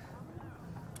says,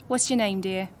 What's your name,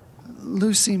 dear?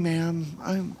 Lucy,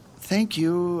 ma'am. Thank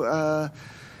you.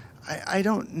 I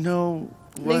don't know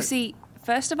what... Lucy,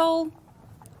 first of all,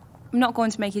 I'm not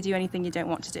going to make you do anything you don't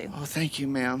want to do. Oh, thank you,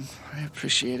 ma'am. I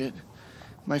appreciate it.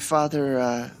 My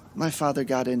father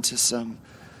got into some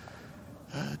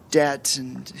debt,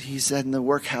 and he's in the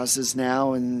workhouses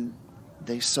now, and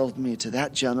they sold me to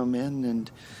that gentleman,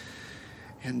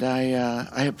 And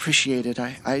I appreciate it.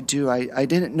 I do. I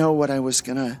didn't know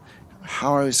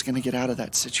how I was gonna get out of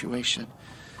that situation.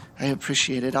 I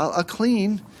appreciate it. I'll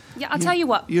clean. Yeah, I'll tell you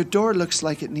what. Your door looks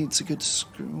like it needs a good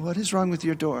screw. What is wrong with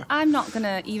your door? I'm not going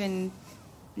to even...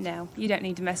 No, you don't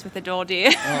need to mess with the door,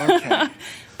 dear. Oh, okay.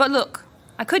 But look,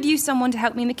 I could use someone to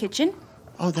help me in the kitchen.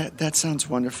 Oh, that sounds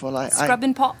wonderful.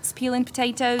 Scrubbing pots, peeling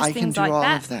potatoes, I things can do like all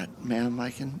that. of that, ma'am. I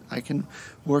can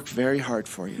work very hard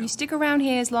for you. You stick around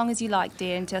here as long as you like,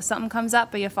 dear, until something comes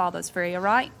up or your father's free, all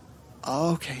right?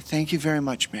 Okay, thank you very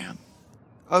much, ma'am.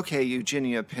 Okay,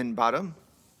 Eugenia Pinbottom,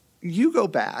 you go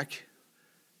back.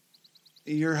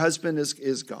 Your husband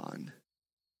is gone,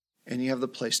 and you have the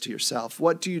place to yourself.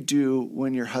 What do you do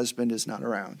when your husband is not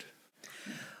around?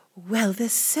 Well,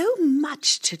 there's so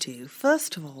much to do.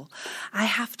 First of all, I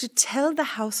have to tell the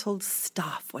household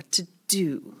staff what to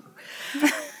do.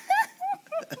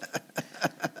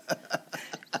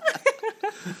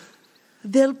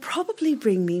 They'll probably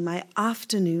bring me my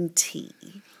afternoon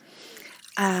tea,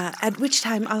 at which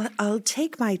time I'll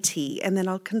take my tea and then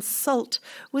I'll consult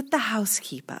with the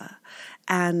housekeeper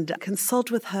and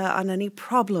consult with her on any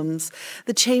problems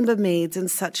the chambermaids and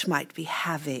such might be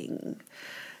having.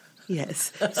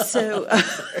 Yes. So,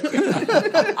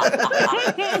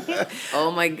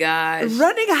 Oh my gosh.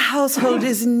 running a household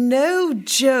is no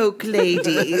joke,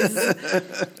 ladies.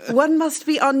 One must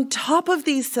be on top of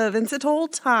these servants at all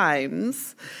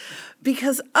times,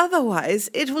 because otherwise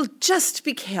it will just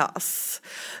be chaos.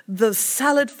 The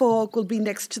salad fork will be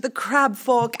next to the crab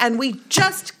fork, and we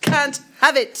just can't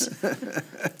have it.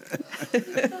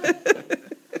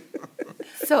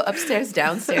 So upstairs,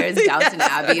 downstairs, Downton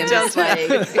Abbey, and just like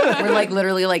we're like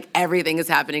literally like everything is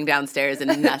happening downstairs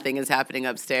and nothing is happening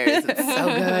upstairs. It's so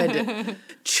good.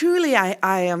 Truly,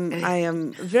 I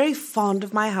am very fond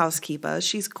of my housekeeper.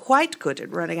 She's quite good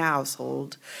at running a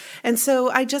household. And so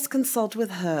I just consult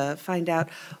with her, find out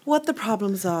what the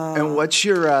problems are. And what's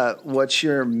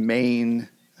your main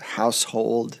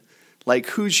household? Like,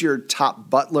 who's your top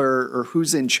butler, or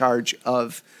who's in charge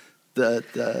of the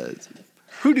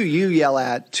who do you yell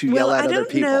at yell at other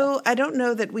people? I don't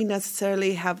know that we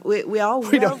necessarily have. We all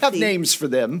We don't have wealthy. names for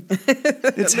them.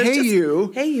 It's hey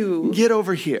you, get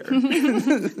over here.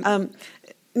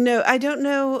 No, I don't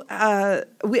know.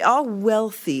 We are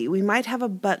wealthy. We might have a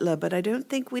butler, but I don't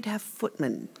think we'd have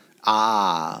footmen.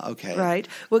 Ah, okay. Right?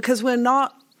 Well, because we're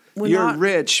not. You're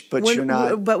rich, but you're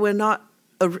not. But we're not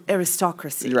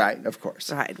aristocracy. Right, of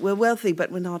course. Right. We're wealthy,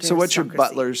 but we're not. So, what's your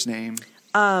aristocracy. butler's name?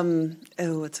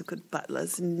 What's a good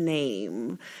butler's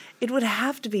name? It would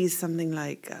have to be something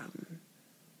like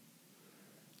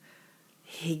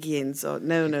Higgins or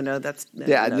no. That's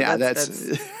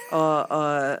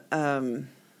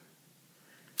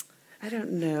I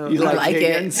don't know. You I like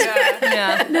Higgins? it.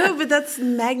 Yeah. No, but that's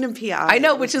Magnum PI. I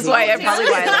know, which is why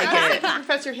probably why I like it.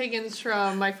 Professor Higgins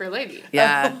from My Fair Lady.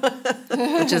 Yeah,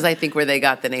 which is I think where they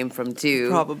got the name from too.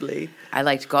 Probably. I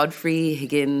liked Godfrey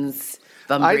Higgins.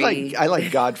 Bunbury. I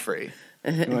like Godfrey.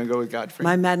 You want to go with Godfrey?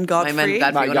 My man Godfrey. My Man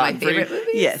Godfrey, one of my Godfrey. favorite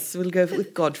movies. Yes, we'll go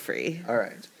with Godfrey. All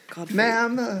right. Godfrey.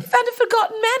 Ma'am, Found a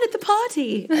forgotten man at the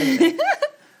party.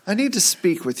 I need to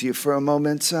speak with you for a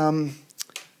moment.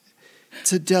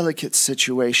 It's a delicate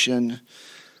situation.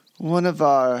 One of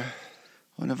our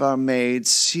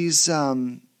maids, she's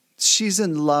in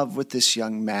love with this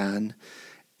young man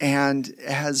and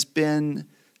has been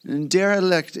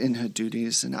derelict in her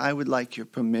duties, and I would like your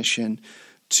permission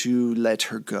to let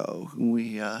her go.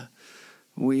 We have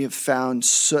found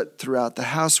soot throughout the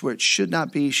house where it should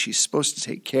not be. She's supposed to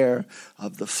take care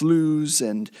of the flues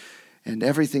and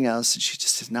everything else, and she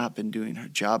just has not been doing her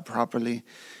job properly.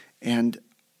 And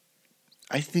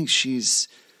I think she's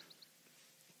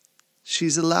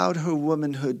allowed her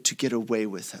womanhood to get away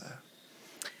with her.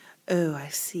 Oh, I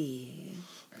see.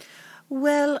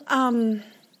 Well,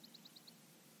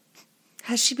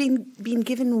 has she been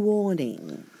given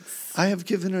warnings? I have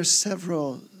given her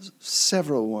several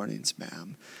warnings,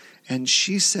 ma'am, and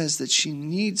she says that she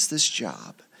needs this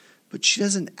job, but she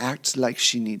doesn't act like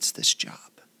she needs this job.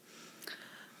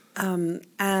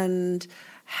 And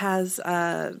has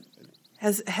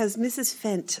Mrs.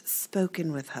 Fent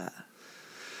spoken with her?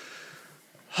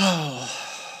 Oh,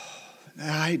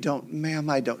 I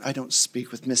don't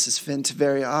speak with Mrs. Fent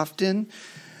very often.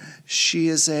 She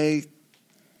is a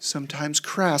sometimes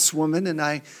crass woman, and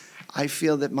I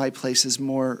feel that my place is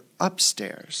more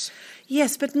upstairs.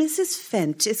 Yes, but Mrs.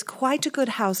 Fent is quite a good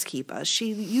housekeeper.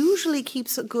 She usually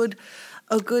keeps a good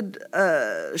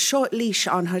short leash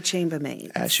on her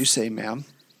chambermaid. As you say, ma'am.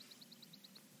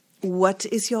 What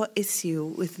is your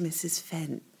issue with Mrs.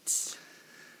 Fent?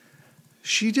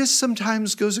 She just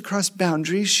sometimes goes across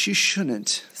boundaries she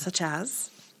shouldn't. Such as?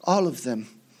 All of them.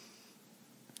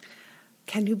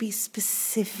 Can you be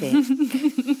specific?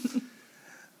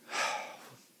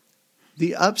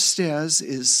 The upstairs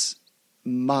is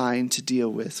mine to deal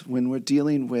with when we're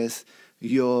dealing with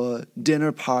your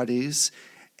dinner parties,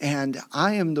 and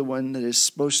I am the one that is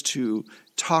supposed to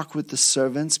talk with the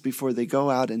servants before they go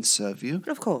out and serve you.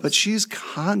 Of course. But she's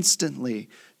constantly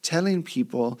telling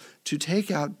people to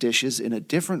take out dishes in a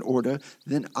different order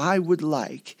than I would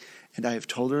like. And I have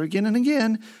told her again and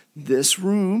again, this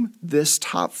room, this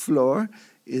top floor,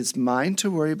 is mine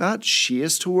to worry about. She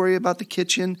is to worry about the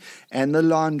kitchen and the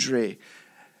laundry.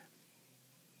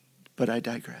 But I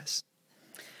digress.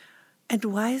 And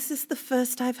why is this the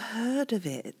first I've heard of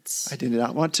it? I did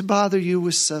not want to bother you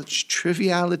with such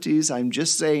trivialities. I'm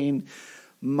just saying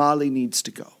Molly needs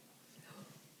to go.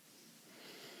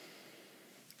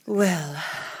 Well,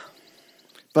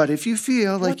 but if you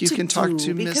feel like what you can talk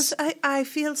to Miss... Because I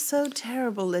feel so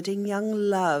terrible letting young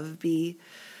love be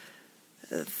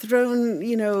thrown,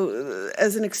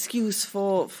 as an excuse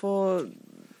for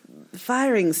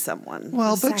firing someone.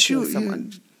 Well, but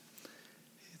someone.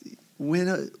 When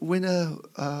a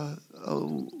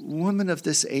woman of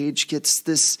this age gets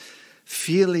this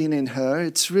feeling in her,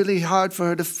 it's really hard for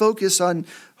her to focus on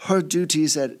her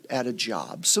duties at a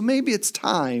job. So maybe it's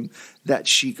time that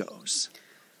she goes.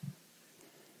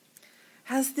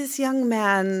 Has this young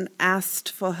man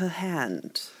asked for her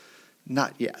hand?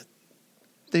 Not yet.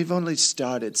 They've only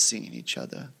started seeing each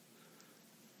other.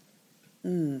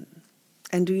 And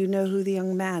do you know who the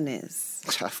young man is?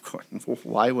 Of course.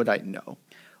 Why would I know?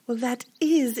 Well, that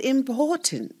is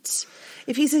important.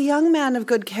 If he's a young man of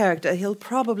good character, he'll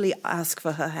probably ask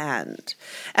for her hand.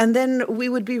 And then we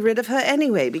would be rid of her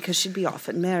anyway, because she'd be off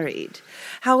and married.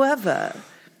 However,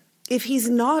 if he's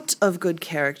not of good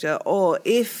character, or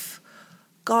if,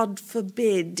 God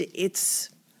forbid, it's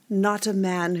not a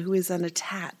man who is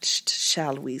unattached,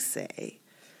 shall we say,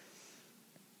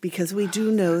 because we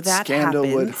do know that scandal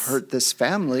happens. Would hurt this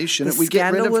family. Shouldn't the we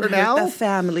get rid of her now? Scandal would hurt the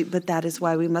family, but that is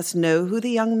why we must know who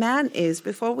the young man is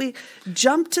before we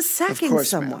jump to sacking of course,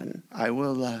 someone.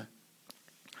 Ma'am.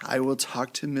 I will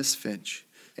talk to Miss Finch,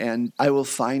 and I will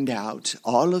find out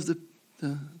all of the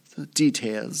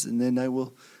details, and then I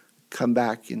will come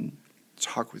back and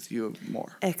talk with you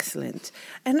more. Excellent.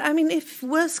 And I mean, if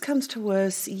worse comes to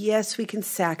worse, yes, we can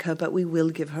sack her, but we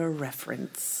will give her a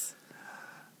reference.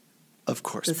 Of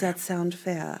course. Does that sound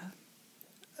fair?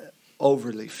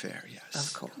 Overly fair, yes.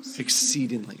 Of course.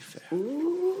 Exceedingly fair.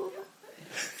 Ooh.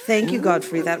 Thank you,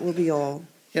 Godfrey. That will be all.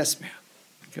 Yes, ma'am.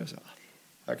 It goes off.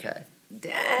 Okay.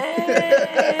 Dang.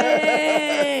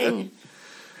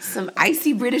 Some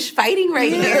icy British fighting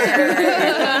right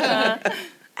here.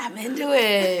 I'm into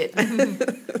it.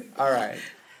 All right.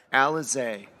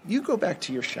 Alize, you go back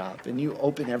to your shop and you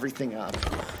open everything up.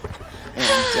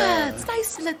 And, it's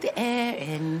nice to let the air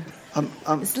in.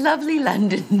 This lovely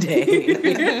London day.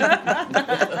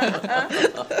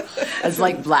 It's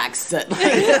like black soot.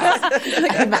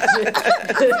 I imagine.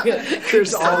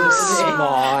 There's all the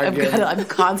smog. I'm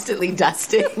constantly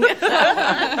dusting.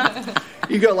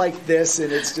 You go like this,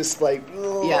 and it's just like,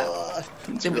 ugh, yeah.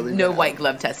 Really no bad. white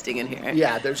glove testing in here.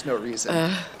 Yeah, there's no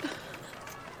reason.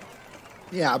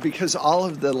 Yeah, because all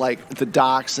of the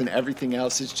docks and everything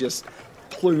else is just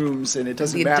plumes, and it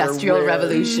doesn't matter. The Industrial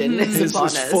Revolution is upon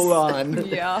just us. full on.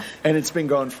 Yeah. And it's been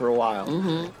going for a while.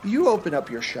 Mm-hmm. You open up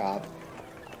your shop,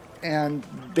 and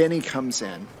Benny comes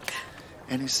in,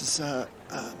 and he says,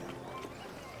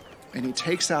 and he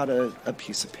takes out a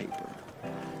piece of paper,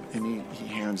 and he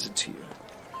hands it to you.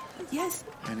 Yes.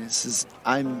 And it says,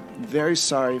 I'm very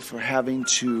sorry for having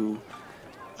to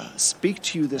speak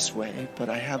to you this way, but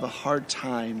I have a hard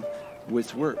time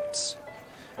with words.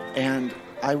 And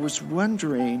I was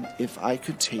wondering if I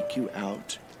could take you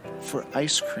out for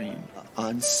ice cream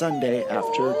on Sunday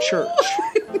after church.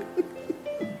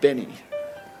 Benny.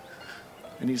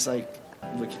 And he's like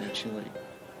looking at you like,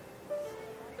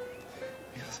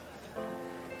 yes.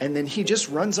 And then he just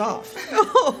runs off.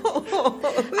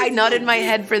 I nodded my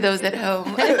head for those at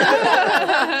home.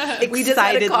 We just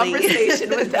had a conversation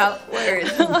without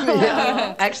words.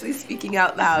 Actually speaking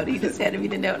out loud. He just handed me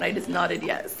the note and I just nodded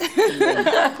yes.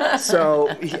 So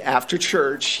after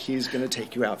church, he's going to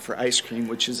take you out for ice cream,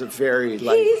 which is a very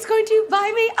He's going to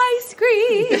buy me ice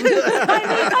cream. Buy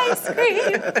me ice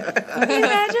cream.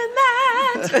 Imagine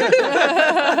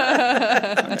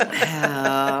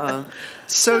that.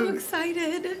 So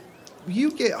excited.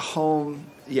 You get home.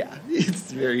 Yeah,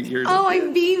 it's very irritating. Oh,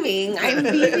 I'm beaming.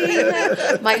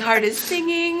 My heart is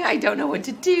singing. I don't know what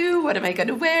to do. What am I going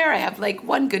to wear? I have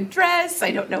one good dress.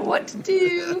 I don't know what to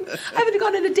do. I haven't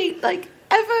gone on a date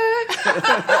ever.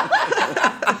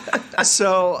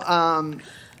 So,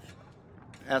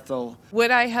 Ethel.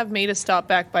 Would I have made a stop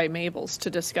back by Mabel's to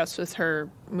discuss with her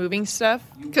moving stuff?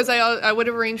 Because I would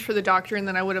have arranged for the doctor, and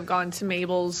then I would have gone to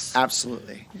Mabel's.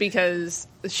 Absolutely. Because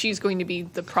she's going to be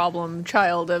the problem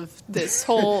child of this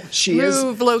whole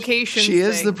location She thing.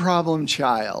 is the problem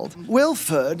child.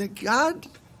 Wilford, God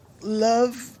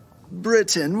love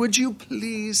Britain, would you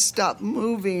please stop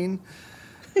moving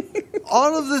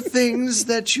all of the things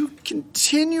that you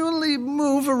continually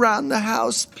move around the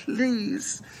house,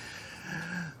 please?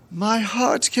 My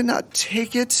heart cannot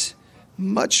take it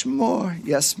much more.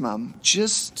 Yes, Mom.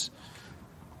 Just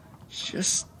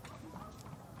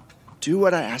do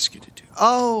what I ask you to do.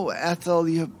 Oh, Ethel,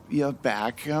 you're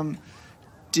back.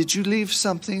 Did you leave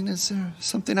something? Is there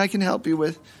something I can help you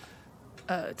with?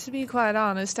 To be quite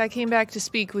honest, I came back to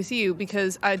speak with you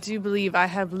because I do believe I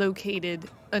have located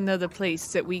another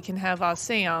place that we can have our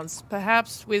seance,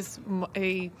 perhaps with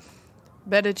a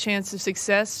better chance of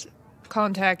success,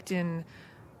 contacting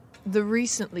the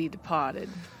recently departed.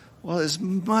 Well, as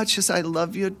much as I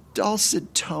love your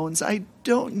dulcet tones, I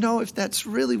don't know if that's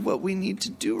really what we need to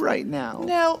do right now.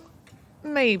 Now,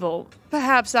 Mabel,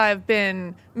 perhaps I've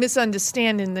been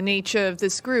misunderstanding the nature of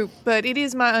this group, but it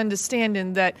is my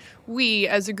understanding that we,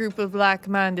 as a group of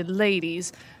like-minded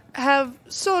ladies, have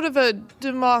sort of a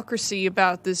democracy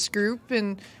about this group,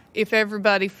 and if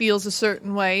everybody feels a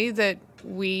certain way, that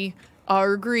we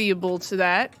are agreeable to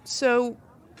that. So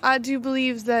I do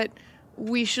believe that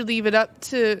we should leave it up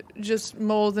to just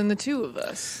more than the two of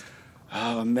us.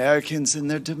 Oh, Americans and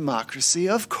their democracy.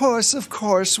 Of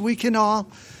course, we can all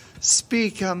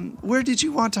speak. Where did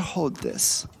you want to hold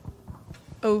this?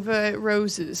 Over at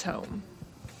Rose's home.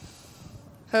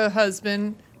 Her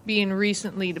husband, being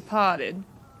recently departed,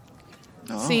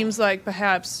 seems like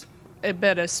perhaps a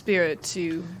better spirit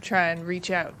to try and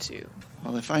reach out to.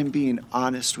 Well, if I'm being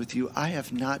honest with you, I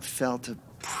have not felt a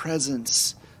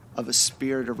presence of a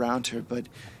spirit around her, but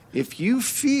if you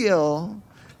feel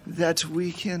that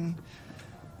we can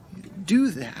do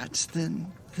that,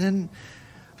 then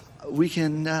we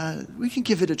can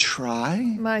give it a try.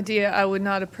 My dear, I would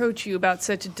not approach you about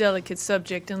such a delicate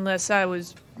subject unless I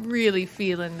was really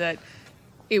feeling that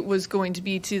it was going to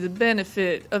be to the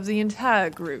benefit of the entire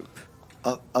group.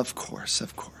 Of course.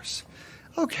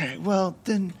 Okay, well,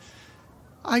 then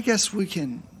I guess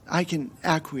I can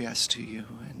acquiesce to you,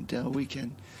 and we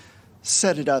can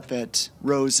set it up at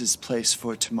Rose's place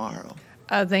for tomorrow.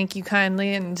 Thank you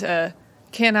kindly, and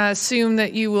can I assume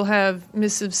that you will have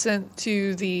missives sent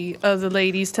to the other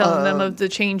ladies telling them of the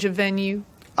change of venue?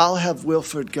 I'll have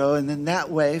Wilford go, and then that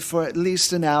way, for at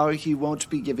least an hour, he won't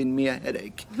be giving me a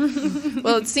headache.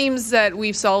 Well, it seems that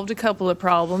we've solved a couple of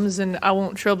problems, and I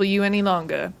won't trouble you any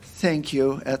longer. Thank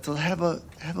you, Ethel. Have a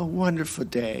wonderful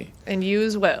day. And you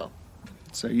as well.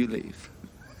 So you leave.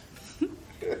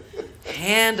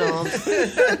 Handled.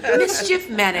 Mischief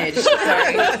managed.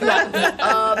 Sorry.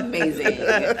 Amazing.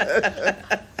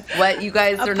 What, you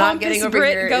guys are not getting over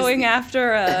Brit here going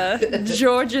after a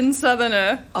Georgian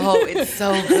Southerner. Oh, it's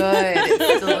so good.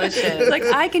 It's delicious. Like,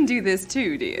 I can do this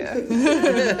too,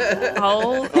 dear.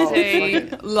 All day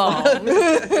long.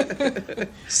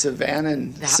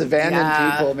 Savannah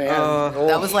people, man.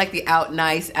 That was like the out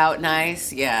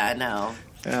nice. Yeah, no.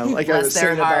 Like Bless I was their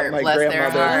saying heart. about my Bless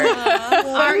grandmother. their heart.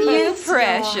 Aren't you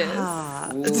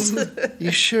precious?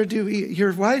 You sure do.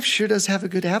 Your wife sure does have a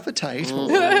good appetite.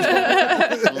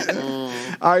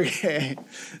 Okay.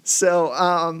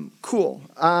 So, cool.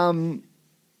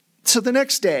 So the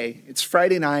next day, it's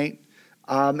Friday night.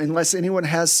 Unless anyone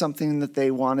has something that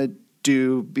they want to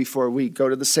do before we go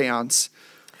to the seance.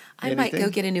 I might go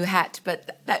get a new hat,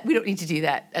 but we don't need to do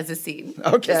that as a scene.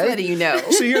 Okay. Just letting you know.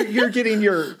 So you're getting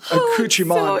your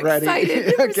accoutrement ready.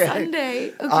 Excited for Okay.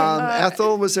 Sunday. Okay.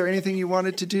 Ethel, was there anything you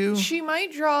wanted to do? She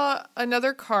might draw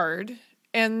another card,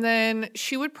 and then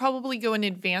she would probably go in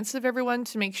advance of everyone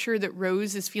to make sure that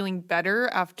Rose is feeling better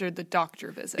after the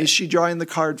doctor visit. Is she drawing the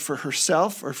card for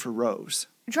herself or for Rose?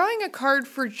 Drawing a card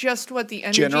for just what the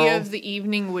energy of the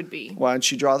evening would be. Why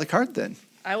don't you draw the card then?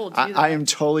 I will do that. I am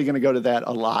totally going to go to that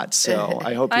a lot, so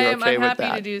I hope you're okay with that.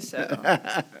 I'm happy to do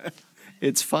so.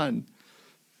 It's fun.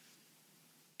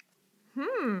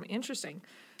 Interesting.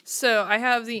 So I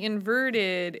have the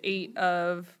inverted 8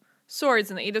 of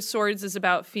Swords, and the 8 of Swords is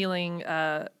about feeling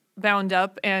bound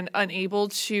up and unable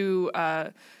to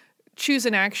choose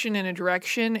an action in a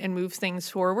direction and move things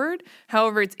forward.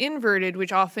 However, it's inverted,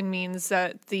 which often means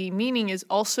that the meaning is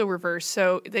also reversed.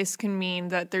 So this can mean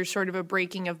that there's sort of a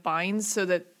breaking of binds so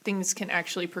that things can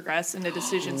actually progress and a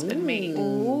decision's been made.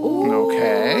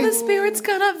 Okay. The spirit's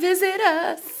gonna visit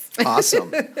us.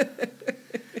 Awesome.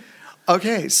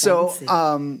 Okay, so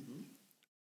Fancy.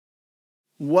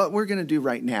 what we're going to do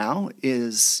right now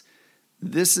is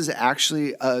this is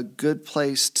actually a good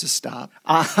place to stop.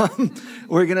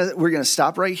 We're gonna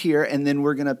stop right here, and then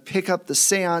we're gonna pick up the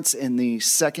seance in the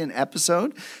second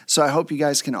episode. So I hope you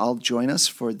guys can all join us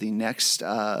for the next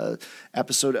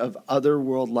episode of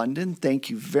Otherworld London.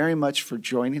 Thank you very much for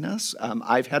joining us.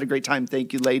 I've had a great time.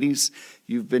 Thank you, ladies.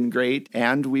 You've been great,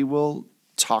 and we will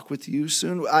talk with you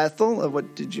soon. Ethel,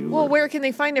 what did you... Well, where can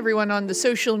they find everyone on the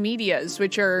social medias,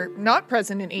 which are not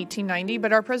present in 1890,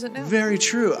 but are present now? Very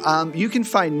true. You can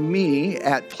find me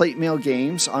at Plate Mail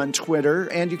Games on Twitter,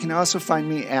 and you can also find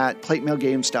me at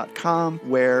platemailgames.com,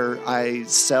 where I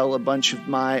sell a bunch of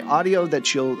my audio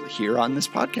that you'll hear on this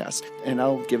podcast. And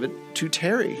I'll give it to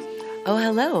Terry. Oh,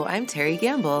 hello. I'm Terry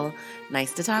Gamble.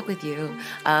 Nice to talk with you.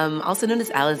 Also known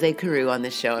as Alize Carew on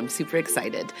this show. I'm super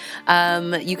excited.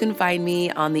 You can find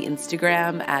me on the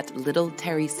Instagram at Little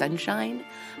Terry Sunshine.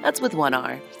 That's with one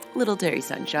R. Little Terry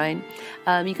Sunshine.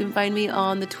 You can find me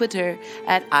on the Twitter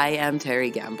at I am Terry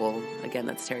Gamble. Again,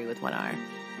 that's Terry with one R.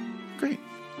 Great.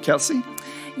 Kelsey?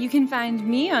 You can find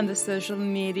me on the social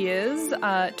medias,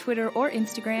 Twitter or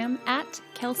Instagram at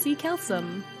Kelsey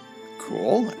Kelsum.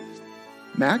 Cool.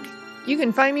 Mac? You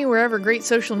can find me wherever great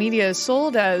social media is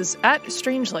sold as at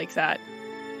Strange Like That.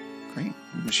 Great.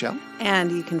 Michelle?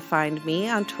 And you can find me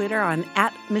on Twitter on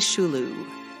 @Mishulu.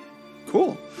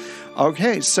 Cool.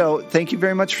 Okay, so thank you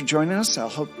very much for joining us. I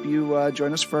hope you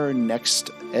join us for our next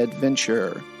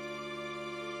adventure.